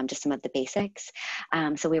learn just some of the basics.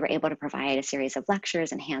 So we were able to provide a series of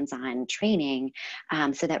lectures and hands-on training,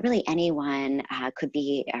 so that really anyone could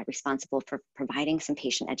be responsible for providing some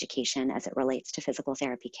patient education as it relates to physical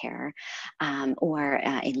therapy care, or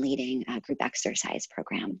in leading a group exercise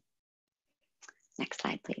program. Next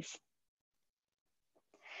slide, please.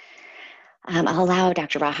 I'll allow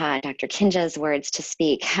Dr. Raha and Dr. Kinja's words to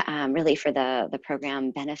speak really for the program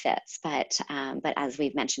benefits, but as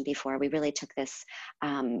we've mentioned before, we really took this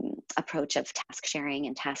approach of task sharing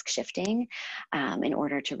and task shifting in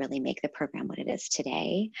order to really make the program what it is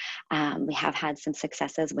today. We have had some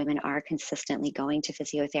successes. Women are consistently going to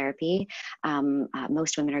physiotherapy.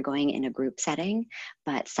 Most women are going in a group setting,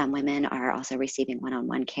 but some women are also receiving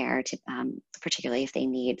one-on-one care, particularly if they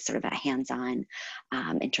need sort of a hands-on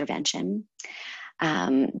intervention.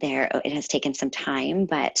 It has taken some time,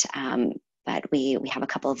 but we have a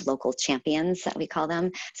couple of local champions that we call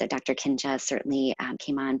them. So Dr. Kinja certainly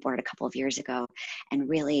came on board a couple of years ago, and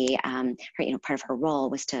really, part of her role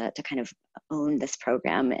was to kind of own this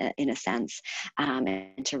program in a sense,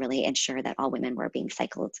 and to really ensure that all women were being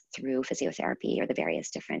cycled through physiotherapy or the various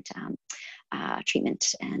different treatment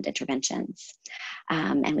and interventions.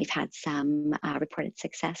 And we've had some reported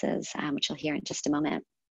successes, which you'll hear in just a moment.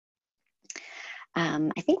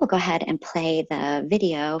 I think we'll go ahead and play the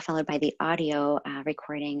video followed by the audio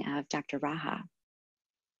recording of Dr. Raha.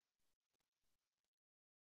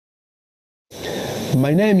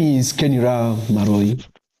 My name is Kenira Maroi.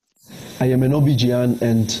 I am an OBGYN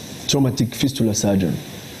and traumatic fistula surgeon.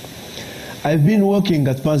 I've been working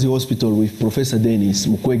at Panzi Hospital with Professor Dennis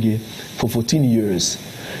Mukwege for 14 years.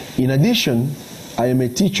 In addition, I am a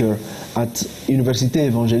teacher at Université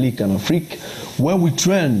Évangélique en Afrique, where we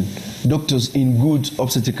train doctors in good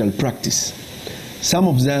obstetrical practice. Some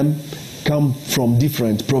of them come from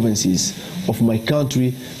different provinces of my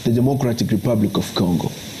country, the Democratic Republic of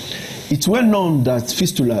Congo. It's well known that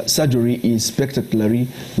fistula surgery is spectacularly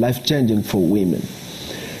life-changing for women.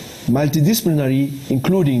 Multidisciplinary,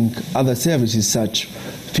 including other services such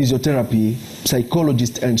physiotherapy,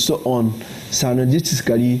 psychologists, and so on,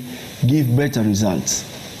 synergistically give better results.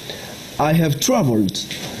 I have traveled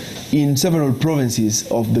in several provinces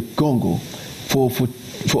of the Congo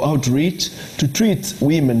for outreach to treat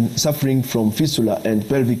women suffering from fistula and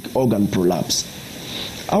pelvic organ prolapse.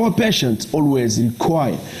 Our patients always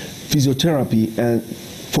require physiotherapy and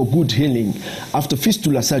for good healing after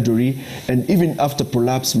fistula surgery and even after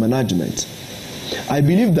prolapse management. I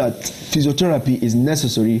believe that physiotherapy is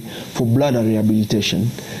necessary for bladder rehabilitation,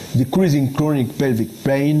 decreasing chronic pelvic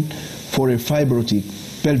pain, for a fibrotic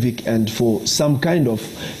pelvic, and for some kind of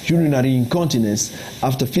urinary incontinence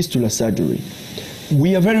after fistula surgery.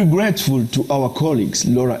 We are very grateful to our colleagues,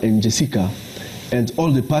 Laura and Jessica, and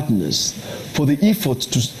all the partners for the efforts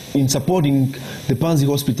in supporting the Panzi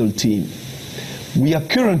Hospital team. We are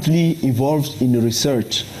currently involved in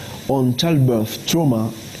research on childbirth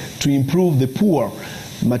trauma to improve the poor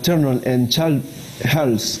maternal and child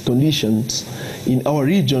health conditions in our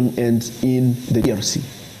region and in the DRC.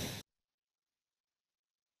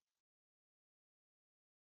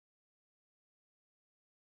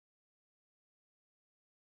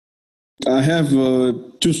 I have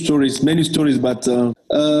two stories, many stories, but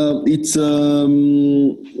it's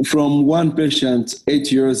from one patient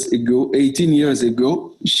 18 years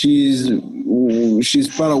ago. She's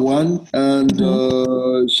para one,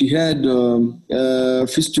 and she had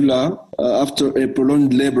fistula after a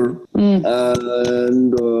prolonged labor,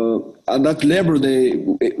 and at that labor,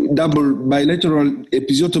 the double bilateral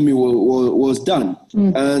episiotomy was done.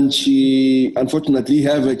 And she unfortunately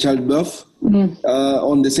had a childbirth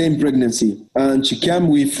on the same pregnancy. And she came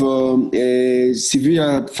with a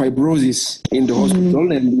severe fibrosis in the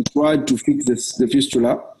hospital, and we tried to fix the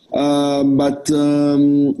fistula. But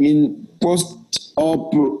in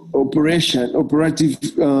operative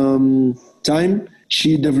time,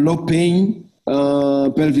 she developed pain,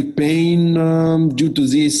 pelvic pain due to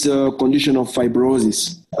this condition of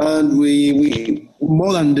fibrosis. And we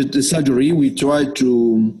more than the surgery, we tried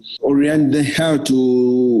to orient her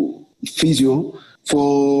to physio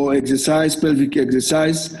for exercise, pelvic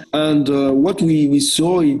exercise. And what we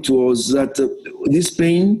saw, it was that this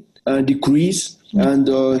pain decreased, and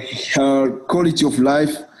her quality of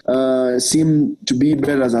life seemed to be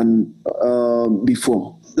better than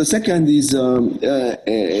before. The second is a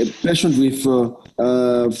patient with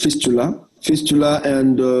fistula,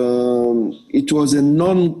 and it was a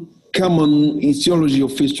non-common etiology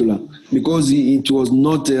of fistula because it was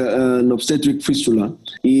not an obstetric fistula.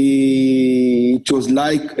 It was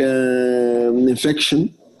like an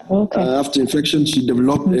infection. Okay. After infection, she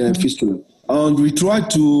developed a fistula. And we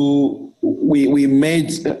tried we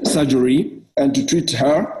made surgery and to treat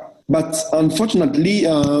her. But unfortunately,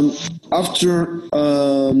 after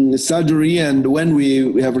surgery and when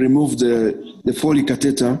we have removed the Foley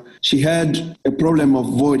catheter, she had a problem of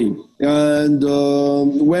voiding. And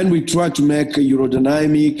when we tried to make a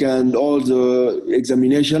urodynamic and all the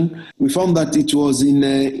examination, we found that it was in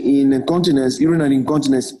incontinence, urinary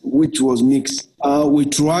incontinence, which was mixed. We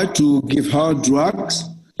tried to give her drugs,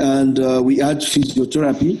 and we had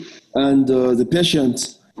physiotherapy, and the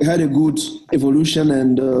patient had a good evolution,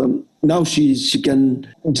 and now she can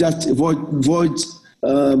just void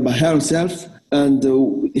by herself, and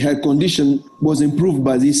her condition was improved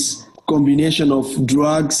by this combination of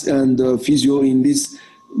drugs and physio in this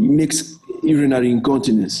mixed urinary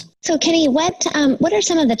incontinence. So, Kenny, what are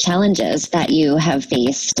some of the challenges that you have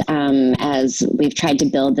faced as we've tried to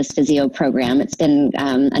build this physio program? It's been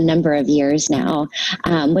a number of years now.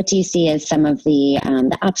 What do you see as some of the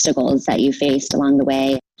obstacles that you faced along the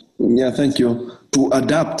way? Yeah, thank you. To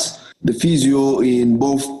adapt the physio in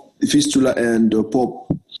both fistula and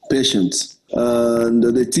POP patients. And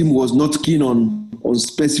the team was not keen on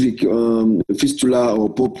specific fistula or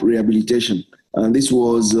POP rehabilitation. And this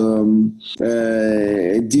was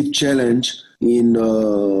a deep challenge in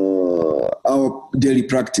our daily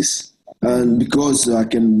practice. And because I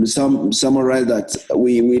can summarize that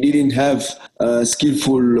we didn't have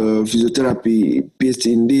skillful physiotherapist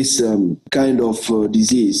in this kind of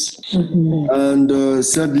disease. And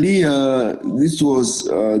sadly, this was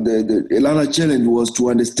another challenge was to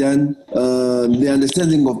understand the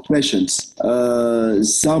understanding of patients.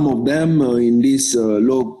 Some of them in these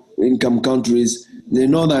low-income countries, they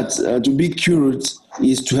know that to be cured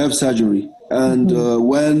is to have surgery. And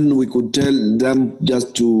when we could tell them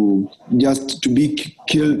just to be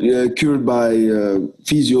cured by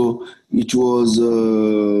physio, it was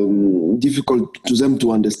difficult to them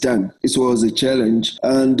to understand. This was a challenge.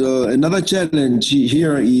 And another challenge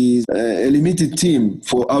here is a limited team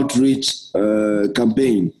for outreach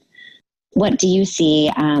campaign. What do you see,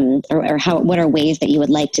 what are ways that you would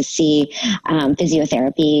like to see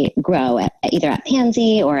physiotherapy grow either at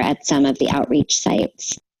Panzi or at some of the outreach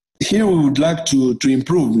sites? Here we would like to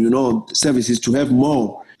improve, services, to have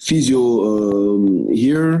more physio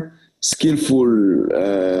here, skillful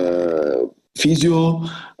physio,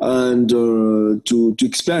 and to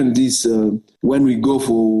expand this when we go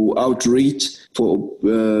for outreach, so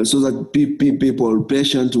that people,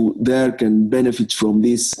 patients there can benefit from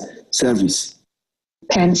this service.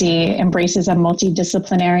 Panzi embraces a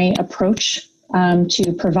multidisciplinary approach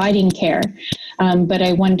to providing care, but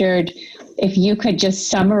I wondered if you could just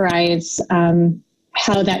summarize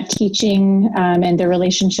how that teaching and the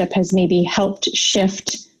relationship has maybe helped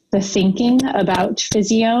shift the thinking about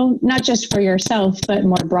physio, not just for yourself, but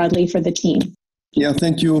more broadly for the team. Yeah,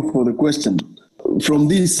 thank you for the question. From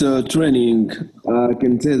this training, I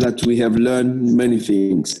can say that we have learned many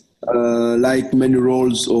things, like many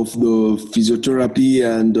roles of the physiotherapy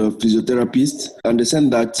and physiotherapist.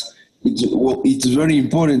 Understand that it's very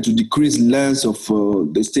important to decrease length of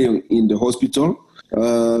the stay in the hospital.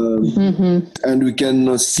 And we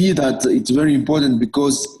can see that it's very important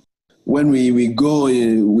because when we go,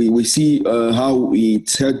 we see how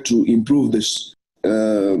it's helped to improve the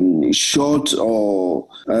short or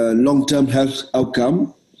long-term health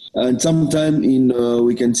outcome. And sometimes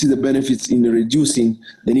we can see the benefits in reducing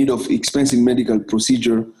the need of expensive medical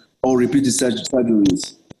procedure or repeated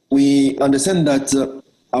surgeries. We understand that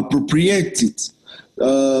appropriated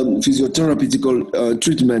physiotherapeutic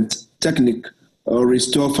treatment technique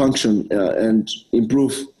restore function and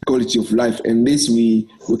improve quality of life. And this we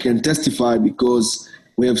can testify because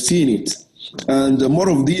we have seen it. And more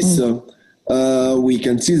of this, we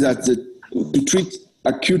can see that to treat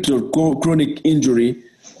acute or chronic injury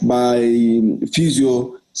by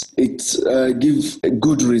physio, it gives a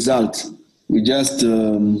good result. We just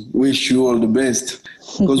wish you all the best,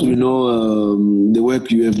 because we know the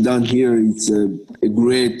work you have done here. It's a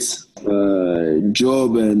great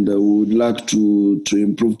job, and we would like to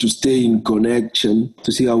improve, to stay in connection,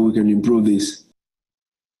 to see how we can improve this.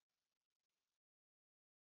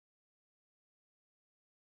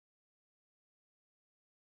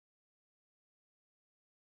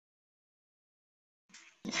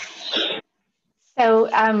 So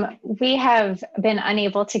we have been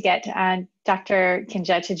unable to get Dr.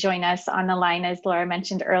 Kinja to join us on the line, as Laura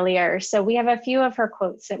mentioned earlier. So we have a few of her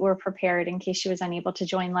quotes that were prepared in case she was unable to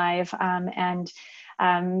join live.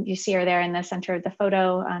 You see her there in the center of the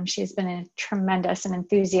photo. She has been a tremendous and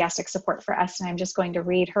enthusiastic support for us, and I'm just going to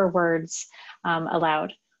read her words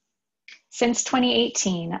aloud. Since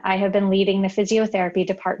 2018, I have been leading the physiotherapy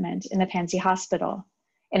department in the Panzi Hospital.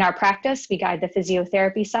 In our practice, we guide the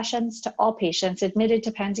physiotherapy sessions to all patients admitted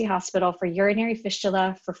to Panzi Hospital for urinary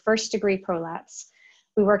fistula for first-degree prolapse.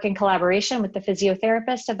 We work in collaboration with the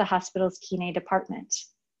physiotherapist of the hospital's Kine department.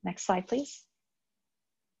 Next slide, please.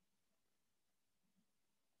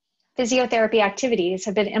 Physiotherapy activities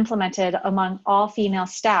have been implemented among all female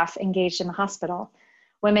staff engaged in the hospital,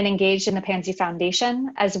 women engaged in the Panzi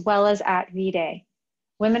Foundation, as well as at VDay.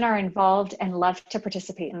 Women are involved and love to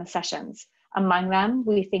participate in the sessions. Among them,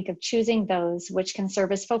 we think of choosing those which can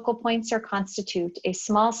serve as focal points or constitute a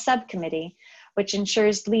small subcommittee, which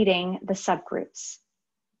ensures leading the subgroups.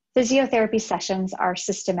 Physiotherapy sessions are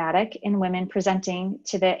systematic in women presenting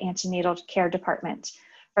to the antenatal care department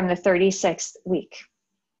from the 36th week,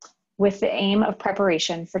 with the aim of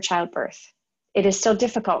preparation for childbirth. It is still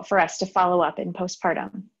difficult for us to follow up in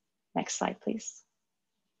postpartum. Next slide, please.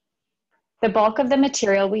 The bulk of the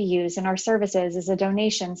material we use in our services is a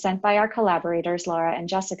donation sent by our collaborators, Laura and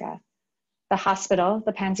Jessica. The hospital,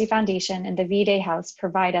 the Panzi Foundation, and the VDay House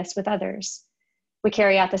provide us with others. We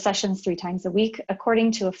carry out the sessions 3 times a week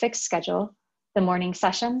according to a fixed schedule. The morning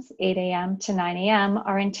sessions, 8 a.m. to 9 a.m.,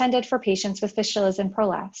 are intended for patients with fistulas and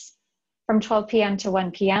prolapse. From 12 p.m. to 1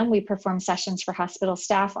 p.m., we perform sessions for hospital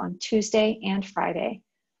staff on Tuesday and Friday.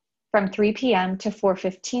 From 3 p.m. to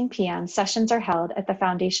 4:15 p.m., sessions are held at the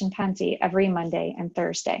Foundation Panzi every Monday and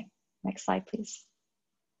Thursday. Next slide, please.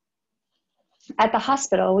 At the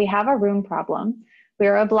hospital, we have a room problem. We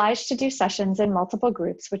are obliged to do sessions in multiple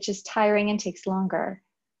groups, which is tiring and takes longer.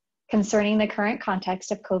 Concerning the current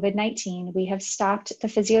context of COVID-19, we have stopped the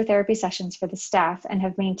physiotherapy sessions for the staff and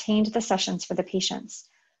have maintained the sessions for the patients.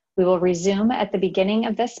 We will resume at the beginning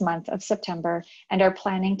of this month of September and are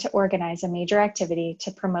planning to organize a major activity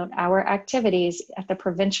to promote our activities at the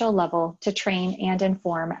provincial level to train and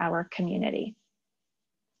inform our community.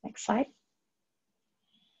 Next slide.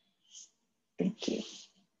 Thank you.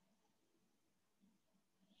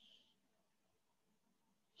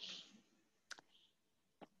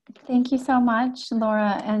 Thank you so much,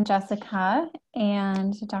 Laura and Jessica,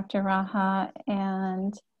 and Dr. Raha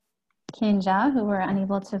and Kinja, who were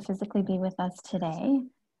unable to physically be with us today.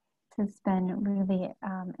 It's been really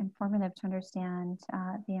informative to understand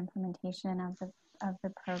the implementation of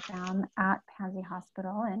the program at Panzi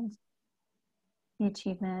Hospital and the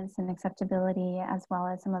achievements and acceptability, as well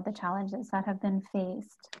as some of the challenges that have been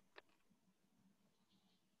faced.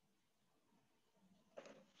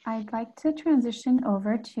 I'd like to transition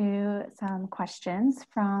over to some questions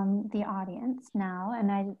from the audience now,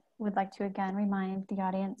 and I would like to again remind the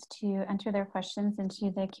audience to enter their questions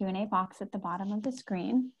into the Q&A box at the bottom of the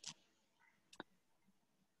screen.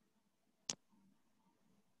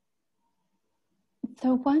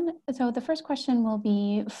 So the first question will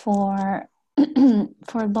be for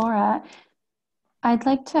for Laura. I'd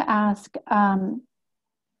like to ask,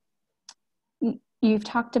 you've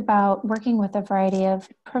talked about working with a variety of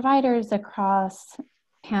providers across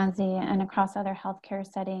Panzi and across other healthcare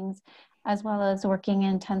settings, as well as working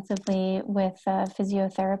intensively with a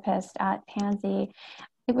physiotherapist at Panzi.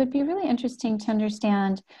 It would be really interesting to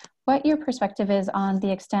understand what your perspective is on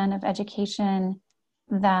the extent of education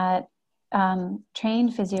that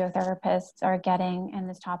trained physiotherapists are getting in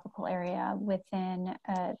this topical area within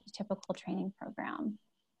a typical training program.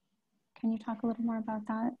 Can you talk a little more about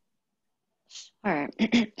that? Sure.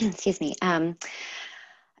 Excuse me.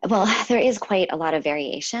 Well, there is quite a lot of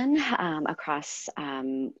variation across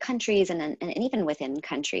countries and even within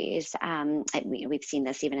countries. We've seen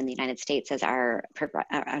this even in the United States as our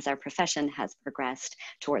profession has progressed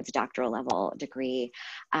towards doctoral level degree.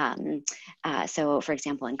 So, for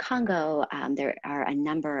example, in Congo, there are a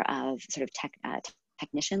number of sort of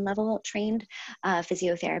technician level trained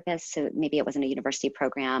physiotherapists. So maybe it wasn't a university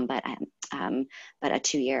program, but a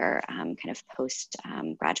 2-year kind of post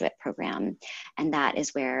graduate program. And that is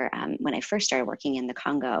where, when I first started working in the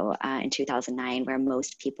Congo in 2009, where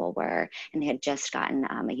most people were, and they had just gotten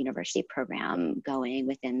a university program going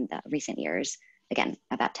within the recent years, again,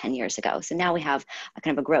 about 10 years ago. So now we have a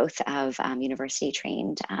kind of a growth of university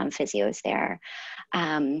trained physios there.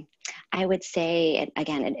 I would say,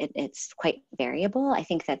 it's quite variable. I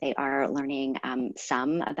think that they are learning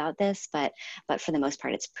some about this, but for the most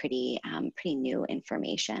part, it's pretty new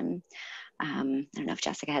information. I don't know if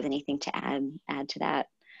Jessica has anything to add to that.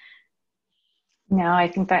 No, I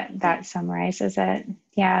think that summarizes it.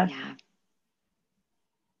 Yeah.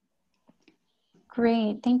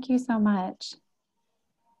 Great, thank you so much.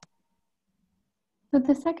 So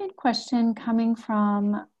the second question coming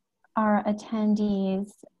from our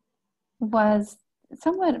attendees was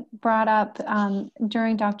somewhat brought up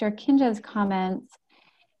during Dr. Kinja's comments,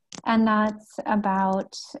 and that's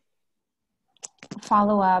about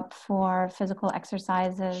follow-up for physical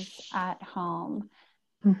exercises at home.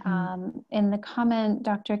 Mm-hmm. In the comment,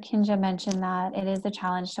 Dr. Kinja mentioned that it is a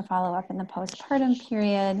challenge to follow up in the postpartum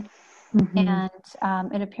period. Mm-hmm.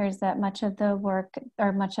 And it appears that much of the work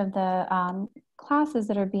or much of the classes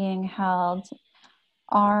that are being held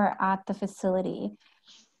are at the facility.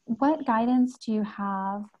 What guidance do you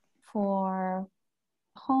have for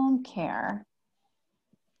home care,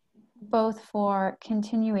 both for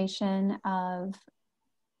continuation of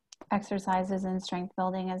exercises and strength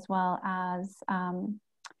building, as well as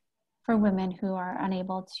for women who are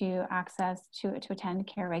unable to attend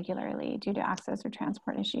care regularly due to access or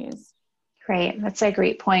transport issues? Great, that's a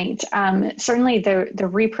great point. Certainly the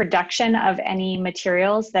reproduction of any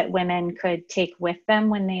materials that women could take with them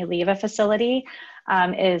when they leave a facility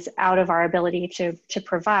is out of our ability to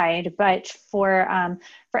provide. But for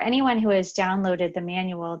anyone who has downloaded the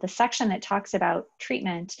manual, the section that talks about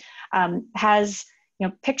treatment has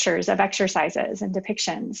pictures of exercises and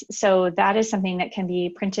depictions. So that is something that can be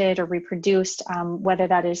printed or reproduced, whether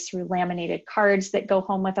that is through laminated cards that go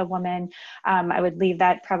home with a woman. I would leave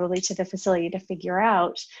that probably to the facility to figure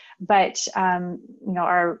out. But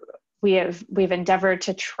we've endeavored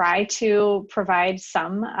to try to provide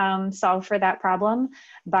some solve for that problem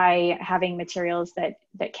by having materials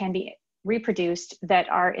that can be reproduced that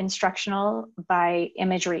are instructional by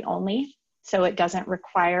imagery only. So it doesn't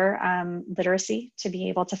require literacy to be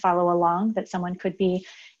able to follow along, that someone could be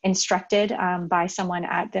instructed by someone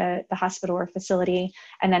at the hospital or facility,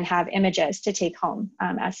 and then have images to take home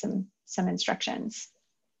as some instructions.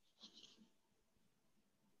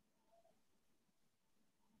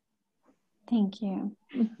 Thank you.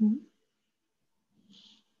 Mm-hmm.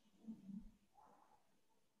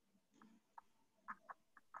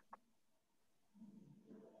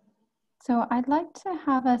 So I'd like to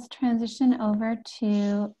have us transition over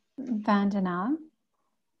to Vandana.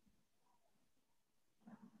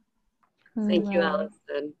 Thank you,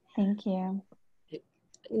 Allison. Thank you.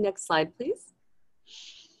 Next slide, please.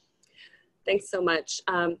 Thanks so much.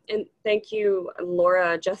 And thank you,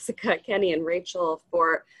 Laura, Jessica, Kenny, and Rachel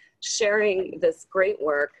for sharing this great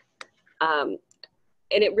work. And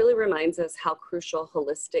it really reminds us how crucial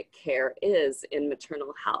holistic care is in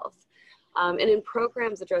maternal health. And in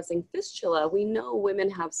programs addressing fistula, we know women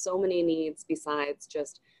have so many needs besides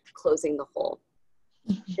just closing the hole.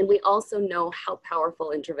 Mm-hmm. And we also know how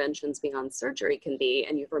powerful interventions beyond surgery can be,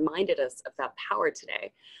 and you've reminded us of that power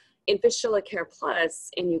today. In Fistula Care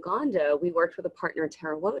Plus in Uganda, we worked with a partner,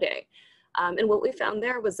 Terawode. And what we found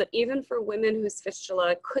there was that even for women whose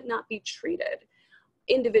fistula could not be treated,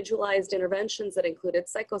 individualized interventions that included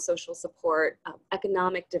psychosocial support,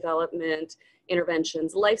 economic development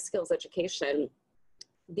interventions, life skills education,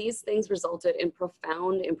 these things resulted in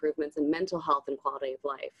profound improvements in mental health and quality of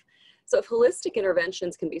life. So if holistic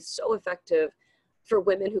interventions can be so effective for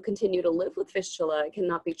women who continue to live with fistula and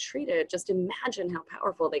cannot be treated, just imagine how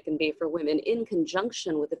powerful they can be for women in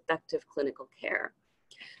conjunction with effective clinical care.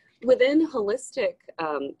 Within holistic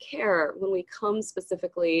care, when we come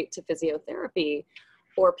specifically to physiotherapy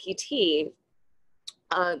or PT,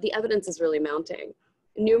 the evidence is really mounting.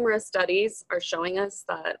 Numerous studies are showing us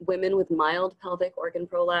that women with mild pelvic organ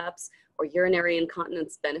prolapse or urinary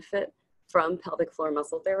incontinence benefit from pelvic floor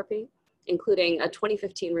muscle therapy. including a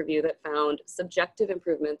 2015 review that found subjective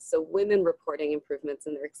improvements, so women reporting improvements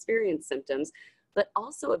in their experience symptoms, but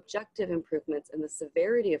also objective improvements in the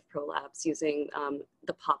severity of prolapse using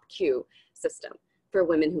the POPQ system for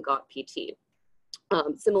women who got PT.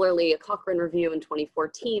 Similarly, a Cochrane review in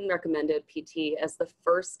 2014 recommended PT as the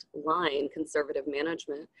first line conservative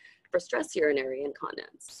management for stress urinary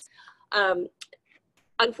incontinence.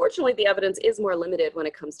 Unfortunately, the evidence is more limited when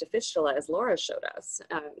it comes to fistula, as Laura showed us.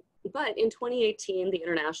 But in 2018, the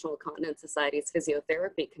International Continence Society's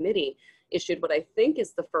Physiotherapy Committee issued what I think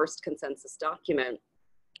is the first consensus document,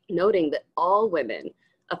 noting that all women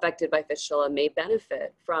affected by fistula may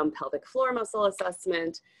benefit from pelvic floor muscle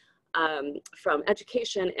assessment, from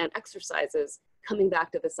education and exercises, coming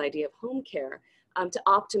back to this idea of home care, to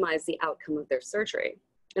optimize the outcome of their surgery.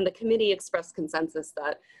 And the committee expressed consensus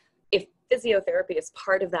that if physiotherapy is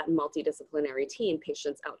part of that multidisciplinary team,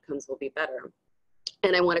 patients' outcomes will be better.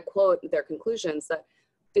 And I want to quote their conclusions that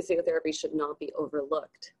physiotherapy should not be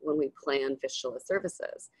overlooked when we plan fistula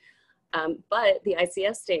services. But the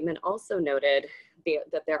ICS statement also noted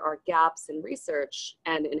that there are gaps in research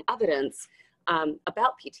and in evidence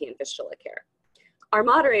about PT and fistula care. Our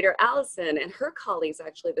moderator, Allison, and her colleagues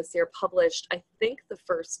actually this year published, I think, the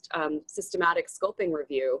first systematic scoping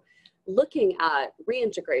review looking at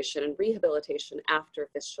reintegration and rehabilitation after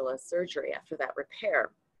fistula surgery, after that repair.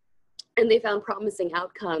 And they found promising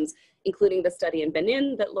outcomes, including the study in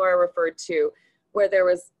Benin that Laura referred to, where there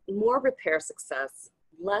was more repair success,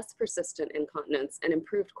 less persistent incontinence, and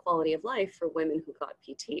improved quality of life for women who got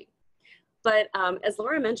PT. But as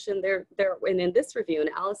Laura mentioned, and in this review, in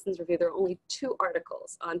Allison's review, there are only 2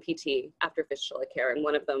 articles on PT after fistula care, and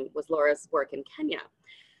one of them was Laura's work in Kenya.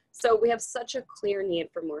 So we have such a clear need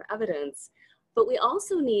for more evidence, but we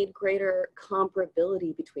also need greater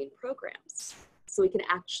comparability between programs, so we can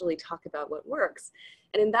actually talk about what works.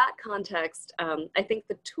 And in that context, I think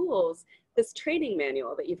the tools, this training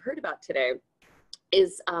manual that you've heard about today,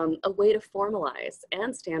 is a way to formalize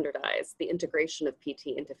and standardize the integration of PT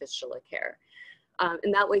into fistula care.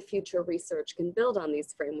 And that way future research can build on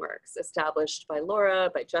these frameworks established by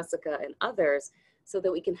Laura, by Jessica, and others, so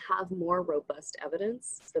that we can have more robust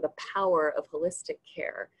evidence for the power of holistic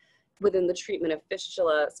care within the treatment of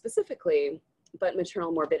fistula specifically, but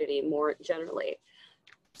maternal morbidity more generally.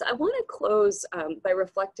 So I want to close by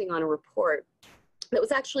reflecting on a report that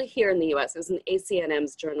was actually here in the US. It was in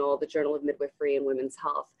ACNM's journal, the Journal of Midwifery and Women's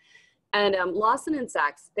Health. And Lawson and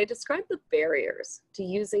Sachs, they described the barriers to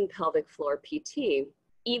using pelvic floor PT,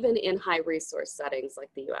 even in high resource settings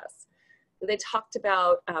like the US. They talked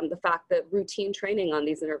about the fact that routine training on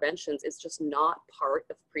these interventions is just not part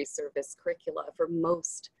of pre-service curricula for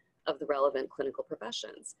most of the relevant clinical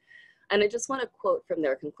professions. And I just want to quote from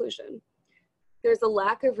their conclusion. There's a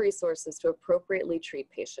lack of resources to appropriately treat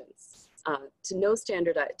patients,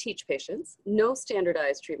 teach patients, no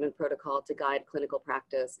standardized treatment protocol to guide clinical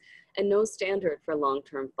practice, and no standard for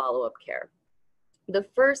long-term follow-up care. The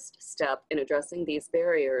first step in addressing these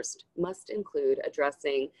barriers must include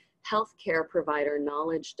addressing healthcare provider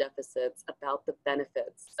knowledge deficits about the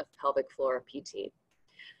benefits of pelvic floor PT.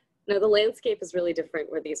 Now, the landscape is really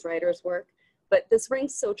different where these writers work, but this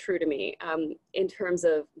rings so true to me in terms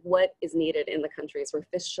of what is needed in the countries where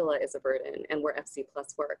fistula is a burden and where FC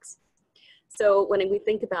Plus works. So when we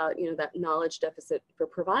think about that knowledge deficit for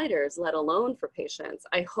providers, let alone for patients,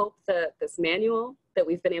 I hope that this manual that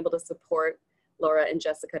we've been able to support Laura and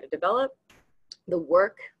Jessica to develop, the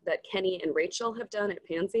work that Kenny and Rachel have done at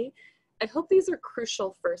Panzi, I hope these are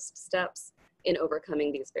crucial first steps in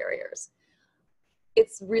overcoming these barriers.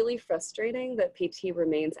 It's really frustrating that PT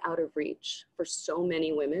remains out of reach for so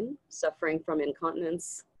many women suffering from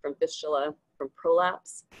incontinence, from fistula, from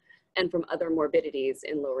prolapse, and from other morbidities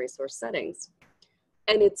in low resource settings.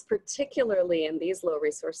 And it's particularly in these low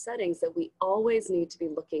resource settings that we always need to be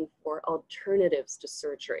looking for alternatives to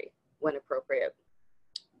surgery when appropriate.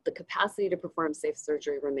 The capacity to perform safe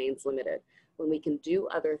surgery remains limited. When we can do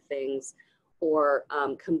other things or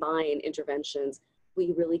combine interventions,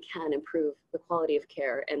 we really can improve the quality of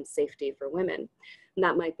care and safety for women. And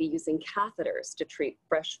that might be using catheters to treat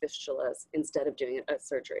fresh fistulas instead of doing a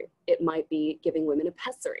surgery. It might be giving women a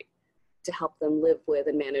pessary to help them live with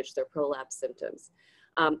and manage their prolapse symptoms.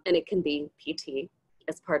 And it can be PT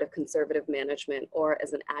as part of conservative management or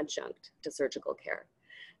as an adjunct to surgical care.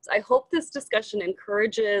 So I hope this discussion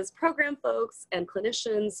encourages program folks and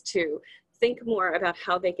clinicians to think more about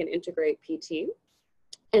how they can integrate PT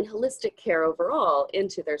and holistic care overall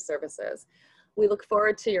into their services. We look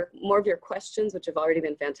forward to more of your questions, which have already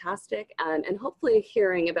been fantastic, and hopefully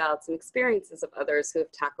hearing about some experiences of others who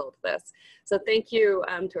have tackled this. So thank you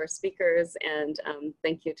to our speakers, and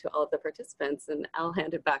thank you to all of the participants, and I'll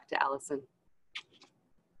hand it back to Allison.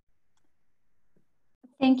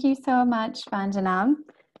 Thank you so much, Vandana.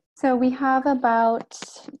 So we have about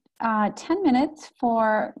 10 minutes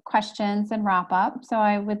for questions and wrap up. So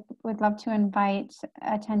I would love to invite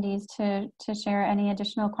attendees to share any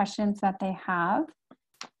additional questions that they have.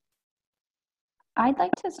 I'd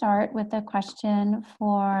like to start with a question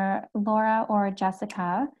for Laura or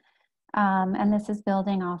Jessica. And this is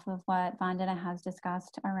building off of what Vandana has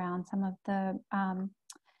discussed around some of the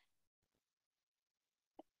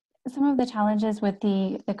challenges with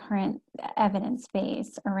the current evidence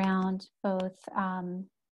base around both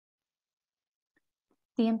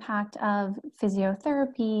the impact of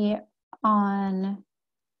physiotherapy on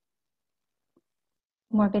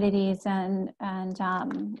morbidities and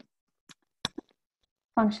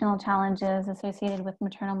functional challenges associated with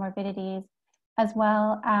maternal morbidities, as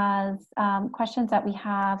well as questions that we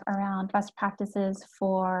have around best practices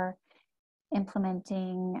for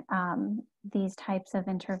implementing these types of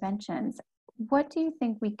interventions. What do you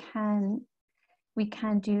think we can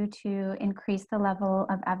do to increase the level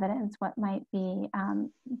of evidence? What might be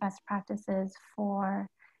best practices for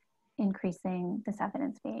increasing this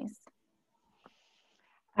evidence base?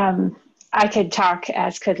 I could talk,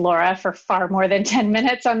 as could Laura, for far more than 10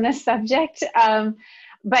 minutes on this subject.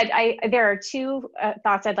 But there are two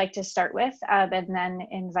thoughts I'd like to start with and then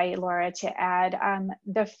invite Laura to add.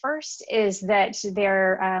 The first is that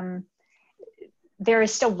there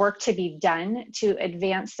is still work to be done to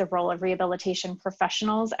advance the role of rehabilitation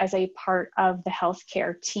professionals as a part of the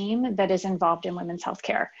healthcare team that is involved in women's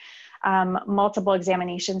healthcare. Multiple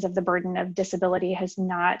examinations of the burden of disability has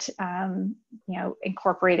not,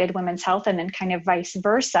 incorporated women's health, and then kind of vice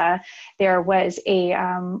versa. There was a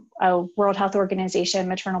World Health Organization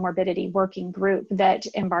maternal morbidity working group that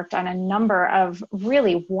embarked on a number of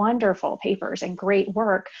really wonderful papers and great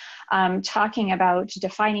work talking about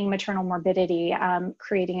defining maternal morbidity,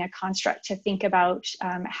 creating a construct to think about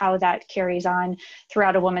how that carries on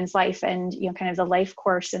throughout a woman's life, and kind of the life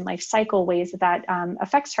course and life cycle ways that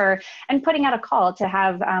affects her, and putting out a call to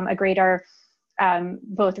have a greater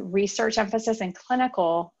both research emphasis and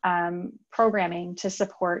clinical programming to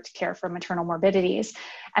support care for maternal morbidities.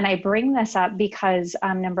 And I bring this up because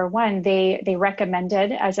number one, they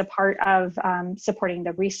recommended, as a part of supporting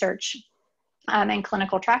the research and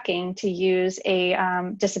clinical tracking, to use a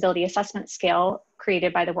disability assessment scale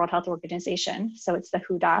created by the World Health Organization. So it's the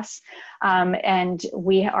WHO-DAS. And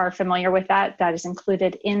we are familiar with that. That is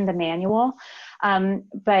included in the manual.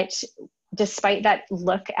 But despite that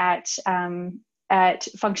look at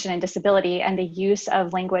function and disability, and the use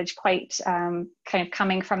of language quite kind of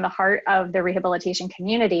coming from the heart of the rehabilitation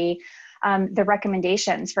community, the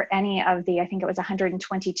recommendations for any of the, I think it was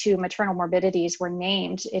 122 maternal morbidities were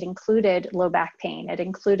named. It included low back pain, it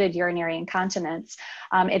included urinary incontinence,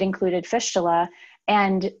 it included fistula,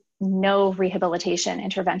 and no rehabilitation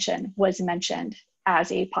intervention was mentioned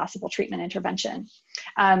as a possible treatment intervention.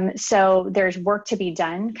 So there's work to be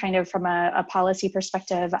done kind of from a policy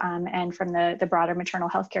perspective and from the broader maternal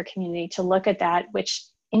healthcare community to look at that, which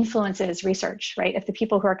influences research, right? If the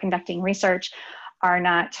people who are conducting research are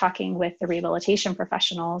not talking with the rehabilitation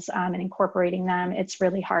professionals and incorporating them, it's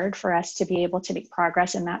really hard for us to be able to make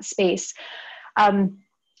progress in that space.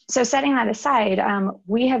 So setting that aside,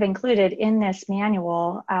 we have included in this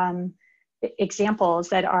manual examples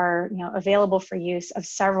that are available for use of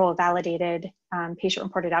several validated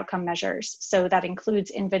patient-reported outcome measures. So that includes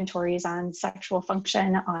inventories on sexual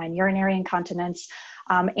function, on urinary incontinence,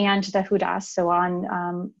 and the WHO-DAS, so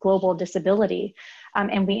on global disability.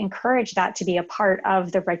 And we encourage that to be a part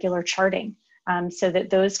of the regular charting, so that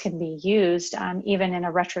those can be used even in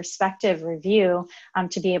a retrospective review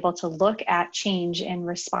to be able to look at change in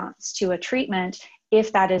response to a treatment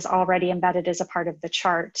if that is already embedded as a part of the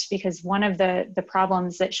chart. Because one of the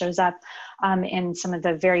problems that shows up in some of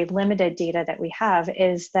the very limited data that we have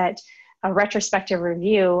is that a retrospective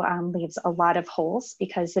review leaves a lot of holes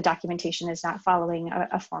because the documentation is not following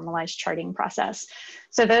a formalized charting process.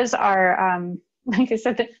 So those are, like I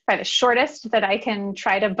said, probably the shortest that I can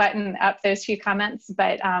try to button up those few comments,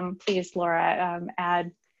 but please, Laura,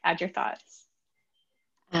 add your thoughts.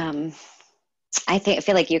 I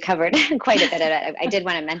feel like you covered quite a bit of it. I did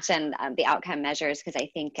want to mention the outcome measures, because I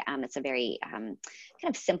think it's a very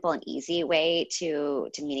kind of simple and easy way to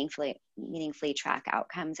meaningfully track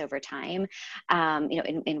outcomes over time.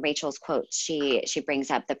 In Rachel's quote, she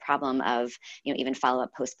brings up the problem of, even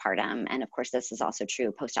follow-up postpartum. And of course, this is also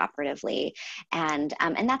true post-operatively. And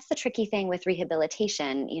that's the tricky thing with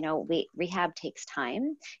rehabilitation. Rehab takes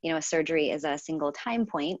time. A surgery is a single time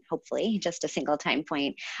point, hopefully just a single time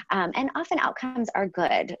point. And often outcomes are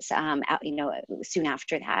good, soon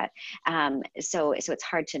after that. So it's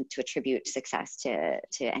hard to attribute success to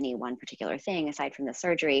any one particular thing aside from the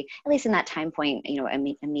surgery, at least in that time point,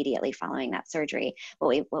 immediately following that surgery.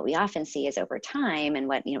 What we often see is over time, and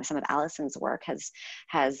what some of Allison's work has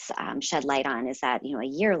shed light on, is that a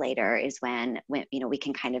year later is when we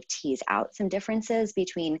can kind of tease out some differences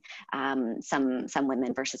between some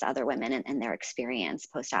women versus other women and their experience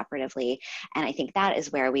post-operatively. And I think that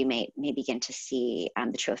is where we may begin to see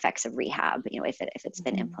the true effects of rehab, if it's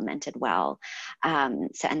been implemented well. And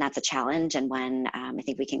that's a challenge, and one I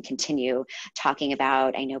think we can continue talking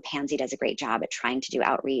about. I know Panzi does a great job at trying to do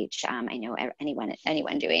outreach. I know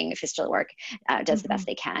anyone doing fistula work does the best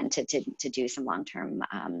they can to do some long-term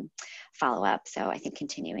follow-up. So I think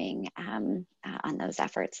continuing on those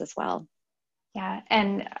efforts as well. Yeah,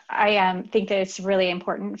 and I think that it's really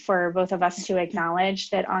important for both of us to acknowledge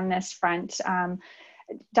that on this front,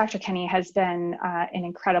 Dr. Kenny has been an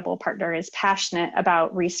incredible partner, is passionate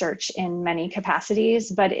about research in many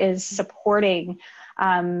capacities, but is supporting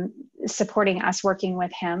us, working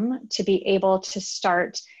with him to be able to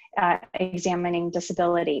start examining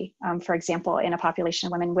disability, for example, in a population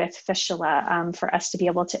of women with fistula, for us to be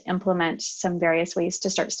able to implement some various ways to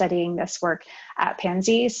start studying this work at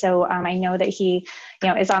Panzi. So I know that he,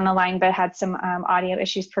 is on the line, but had some audio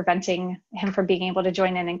issues preventing him from being able to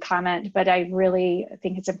join in and comment. But I really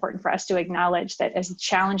think it's important for us to acknowledge that, as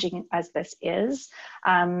challenging as this is,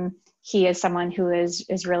 he is someone who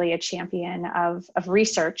is really a champion of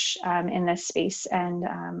research in this space,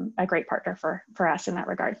 and a great partner for us in that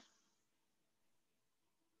regard.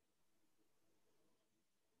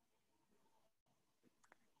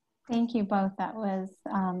 Thank you both. That was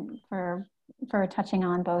for touching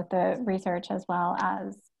on both the research as well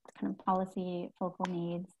as kind of policy focal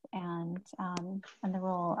needs and the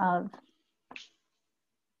role of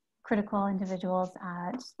critical individuals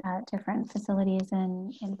at different facilities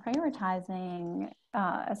in prioritizing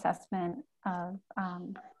assessment of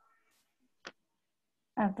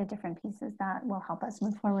the different pieces that will help us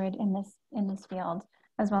move forward in this field,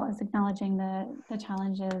 as well as acknowledging the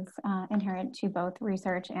challenges inherent to both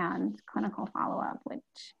research and clinical follow-up,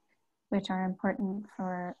 which are important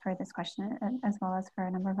for this question, as well as for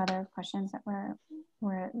a number of other questions that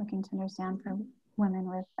we're looking to understand for women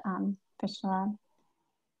with fistula.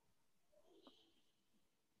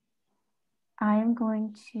 I'm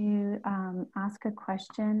going to ask a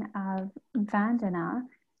question of Vandana.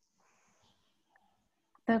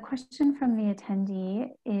 The question from the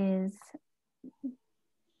attendee is,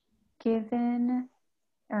 given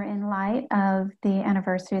or in light of the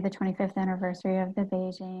 25th anniversary of the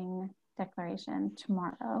Beijing Declaration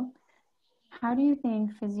tomorrow, how do you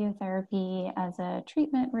think physiotherapy as a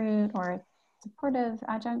treatment route or supportive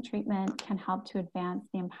adjunct treatment can help to advance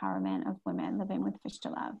the empowerment of women living with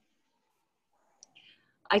fistula?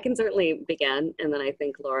 I can certainly begin, and then I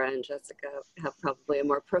think Laura and Jessica have probably a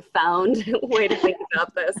more profound way to think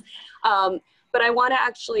about this. But I want to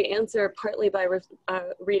actually answer partly by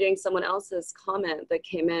reading someone else's comment that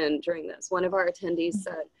came in during this. One of our attendees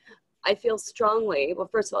said, I feel strongly, well,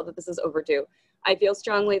 first of all, that this is overdue. I feel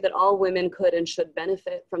strongly that all women could and should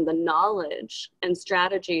benefit from the knowledge and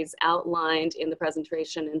strategies outlined in the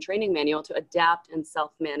presentation and training manual to adapt and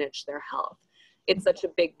self-manage their health. It's such a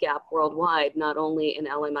big gap worldwide, not only in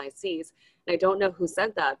LMICs. And I don't know who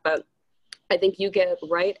said that, but I think you get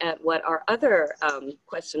right at what our other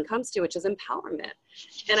question comes to, which is empowerment.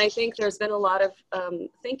 And I think there's been a lot of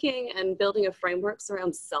thinking and building of frameworks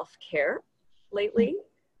around self-care lately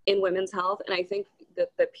in women's health. And I think that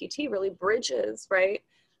the PT really bridges, right,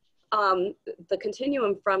 the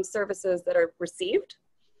continuum from services that are received,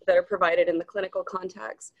 that are provided in the clinical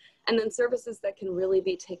context, and then services that can really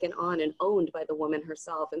be taken on and owned by the woman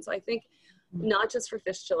herself. And so I think not just for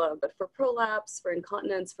fistula, but for prolapse, for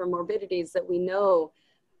incontinence, for morbidities that we know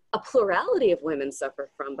a plurality of women suffer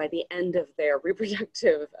from by the end of their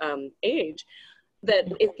reproductive age,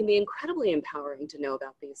 that it can be incredibly empowering to know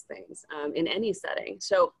about these things in any setting.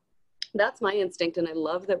 So that's my instinct, and I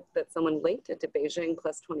love that someone linked it to Beijing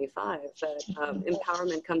Plus 25, that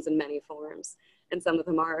empowerment comes in many forms, and some of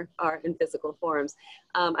them are in physical forms.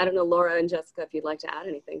 I don't know, Laura and Jessica, if you'd like to add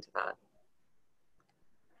anything to that.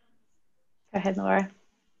 Go ahead, Laura.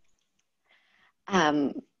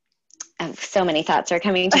 So many thoughts are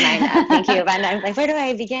coming to mind. Thank you, Vanda. I'm like, where do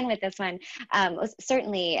I begin with this one?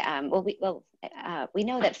 Certainly, we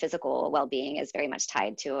know that physical well-being is very much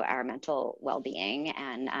tied to our mental well-being,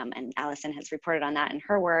 and Allison has reported on that in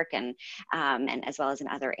her work, and as well as in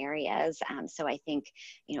other areas. So I think,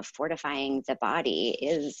 fortifying the body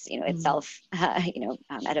is, itself,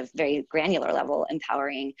 at a very granular level,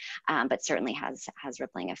 empowering, but certainly has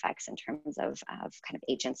rippling effects in terms of kind of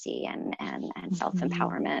agency and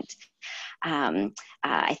self-empowerment.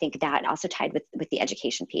 I think that also tied with the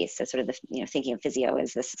education piece. So sort of the, thinking of physio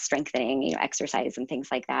as this strengthening, exercise and things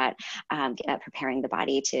like that, preparing the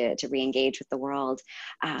body to re-engage with the world.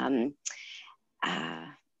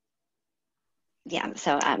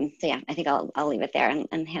 So I think I'll leave it there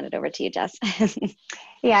and hand it over to you, Jess.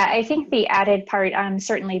 Yeah, I think the added part,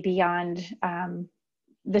 certainly beyond,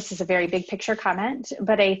 this is a very big picture comment,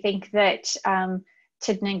 but I think that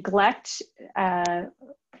to neglect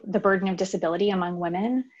the burden of disability among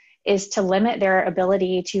women is to limit their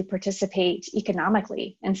ability to participate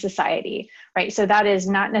economically in society, right? So that is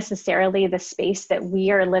not necessarily the space that we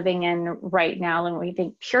are living in right now when we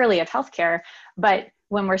think purely of healthcare, but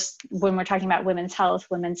when we're talking about women's health,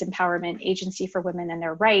 women's empowerment, agency for women and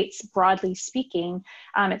their rights, broadly speaking,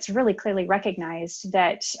 it's really clearly recognized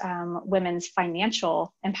that women's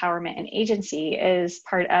financial empowerment and agency is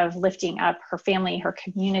part of lifting up her family, her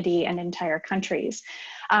community, and entire countries.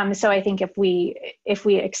 So I think if we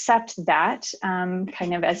accept that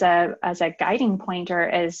kind of as a guiding point or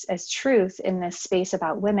as truth in this space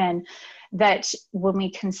about women, that when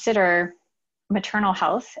we consider maternal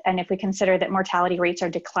health, and if we consider that mortality rates are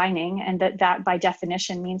declining, and that by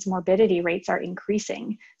definition means morbidity rates are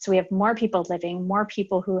increasing. So we have more people living, more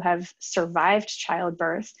people who have survived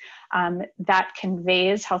childbirth, that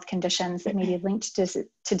conveys health conditions that may be linked to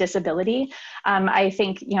disability. I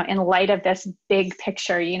think, in light of this big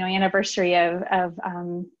picture, anniversary of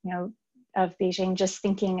Beijing, just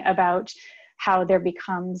thinking about how there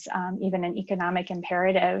becomes even an economic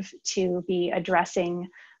imperative to be addressing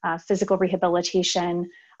physical rehabilitation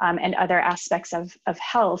and other aspects of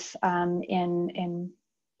health in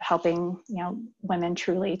helping women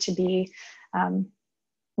truly to be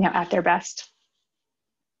at their best.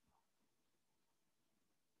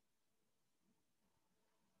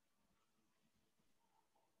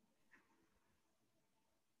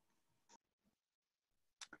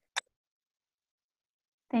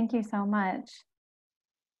 Thank you so much.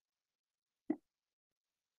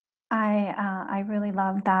 I really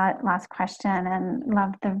loved that last question and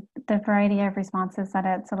loved the variety of responses that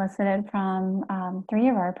it solicited from 3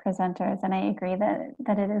 of our presenters. And I agree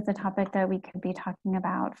that it is a topic that we could be talking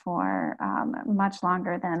about for much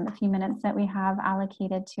longer than the few minutes that we have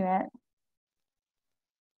allocated to it.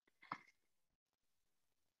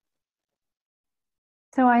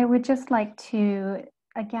 So I would just like to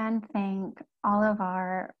again thank all of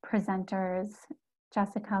our presenters,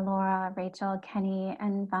 Jessica, Laura, Rachel, Kenny,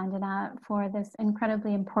 and Vandana, for this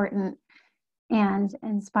incredibly important and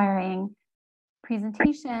inspiring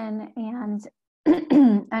presentation and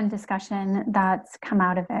discussion that's come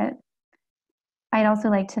out of it. I'd also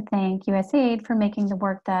like to thank USAID for making the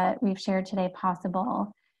work that we've shared today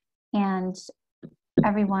possible, and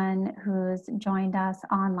everyone who's joined us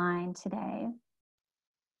online today.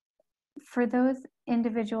 For those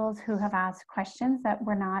individuals who have asked questions that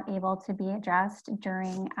were not able to be addressed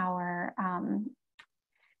during our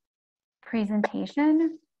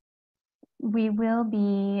presentation, we will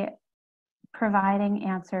be providing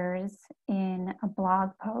answers in a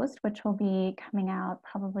blog post, which will be coming out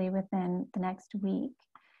probably within the next week.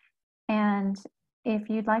 And if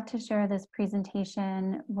you'd like to share this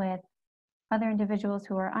presentation with other individuals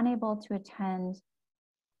who are unable to attend,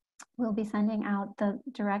 we'll be sending out the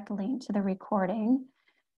direct link to the recording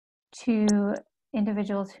to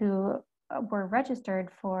individuals who were registered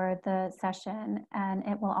for the session, and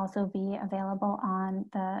it will also be available on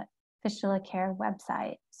the Fistula Care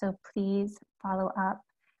website. So please follow up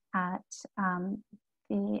at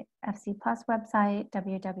the FC Plus website,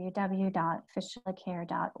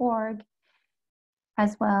 www.fistulacare.org,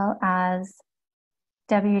 as well as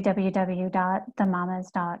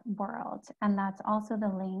www.themamas.world. And that's also the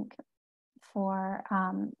link for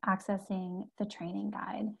accessing the training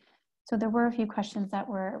guide. So there were a few questions that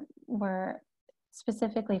were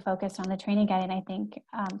specifically focused on the training guide, and I think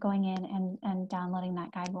going in and downloading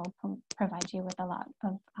that guide will provide you with a lot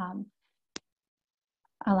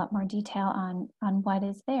more detail on what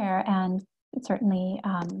is there. And certainly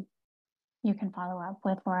you can follow up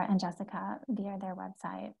with Laura and Jessica via their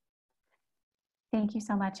website. Thank you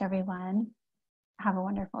so much, everyone. Have a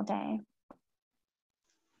wonderful day.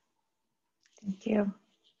 Thank you.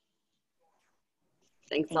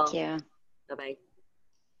 Thanks all. Thank you. Bye-bye.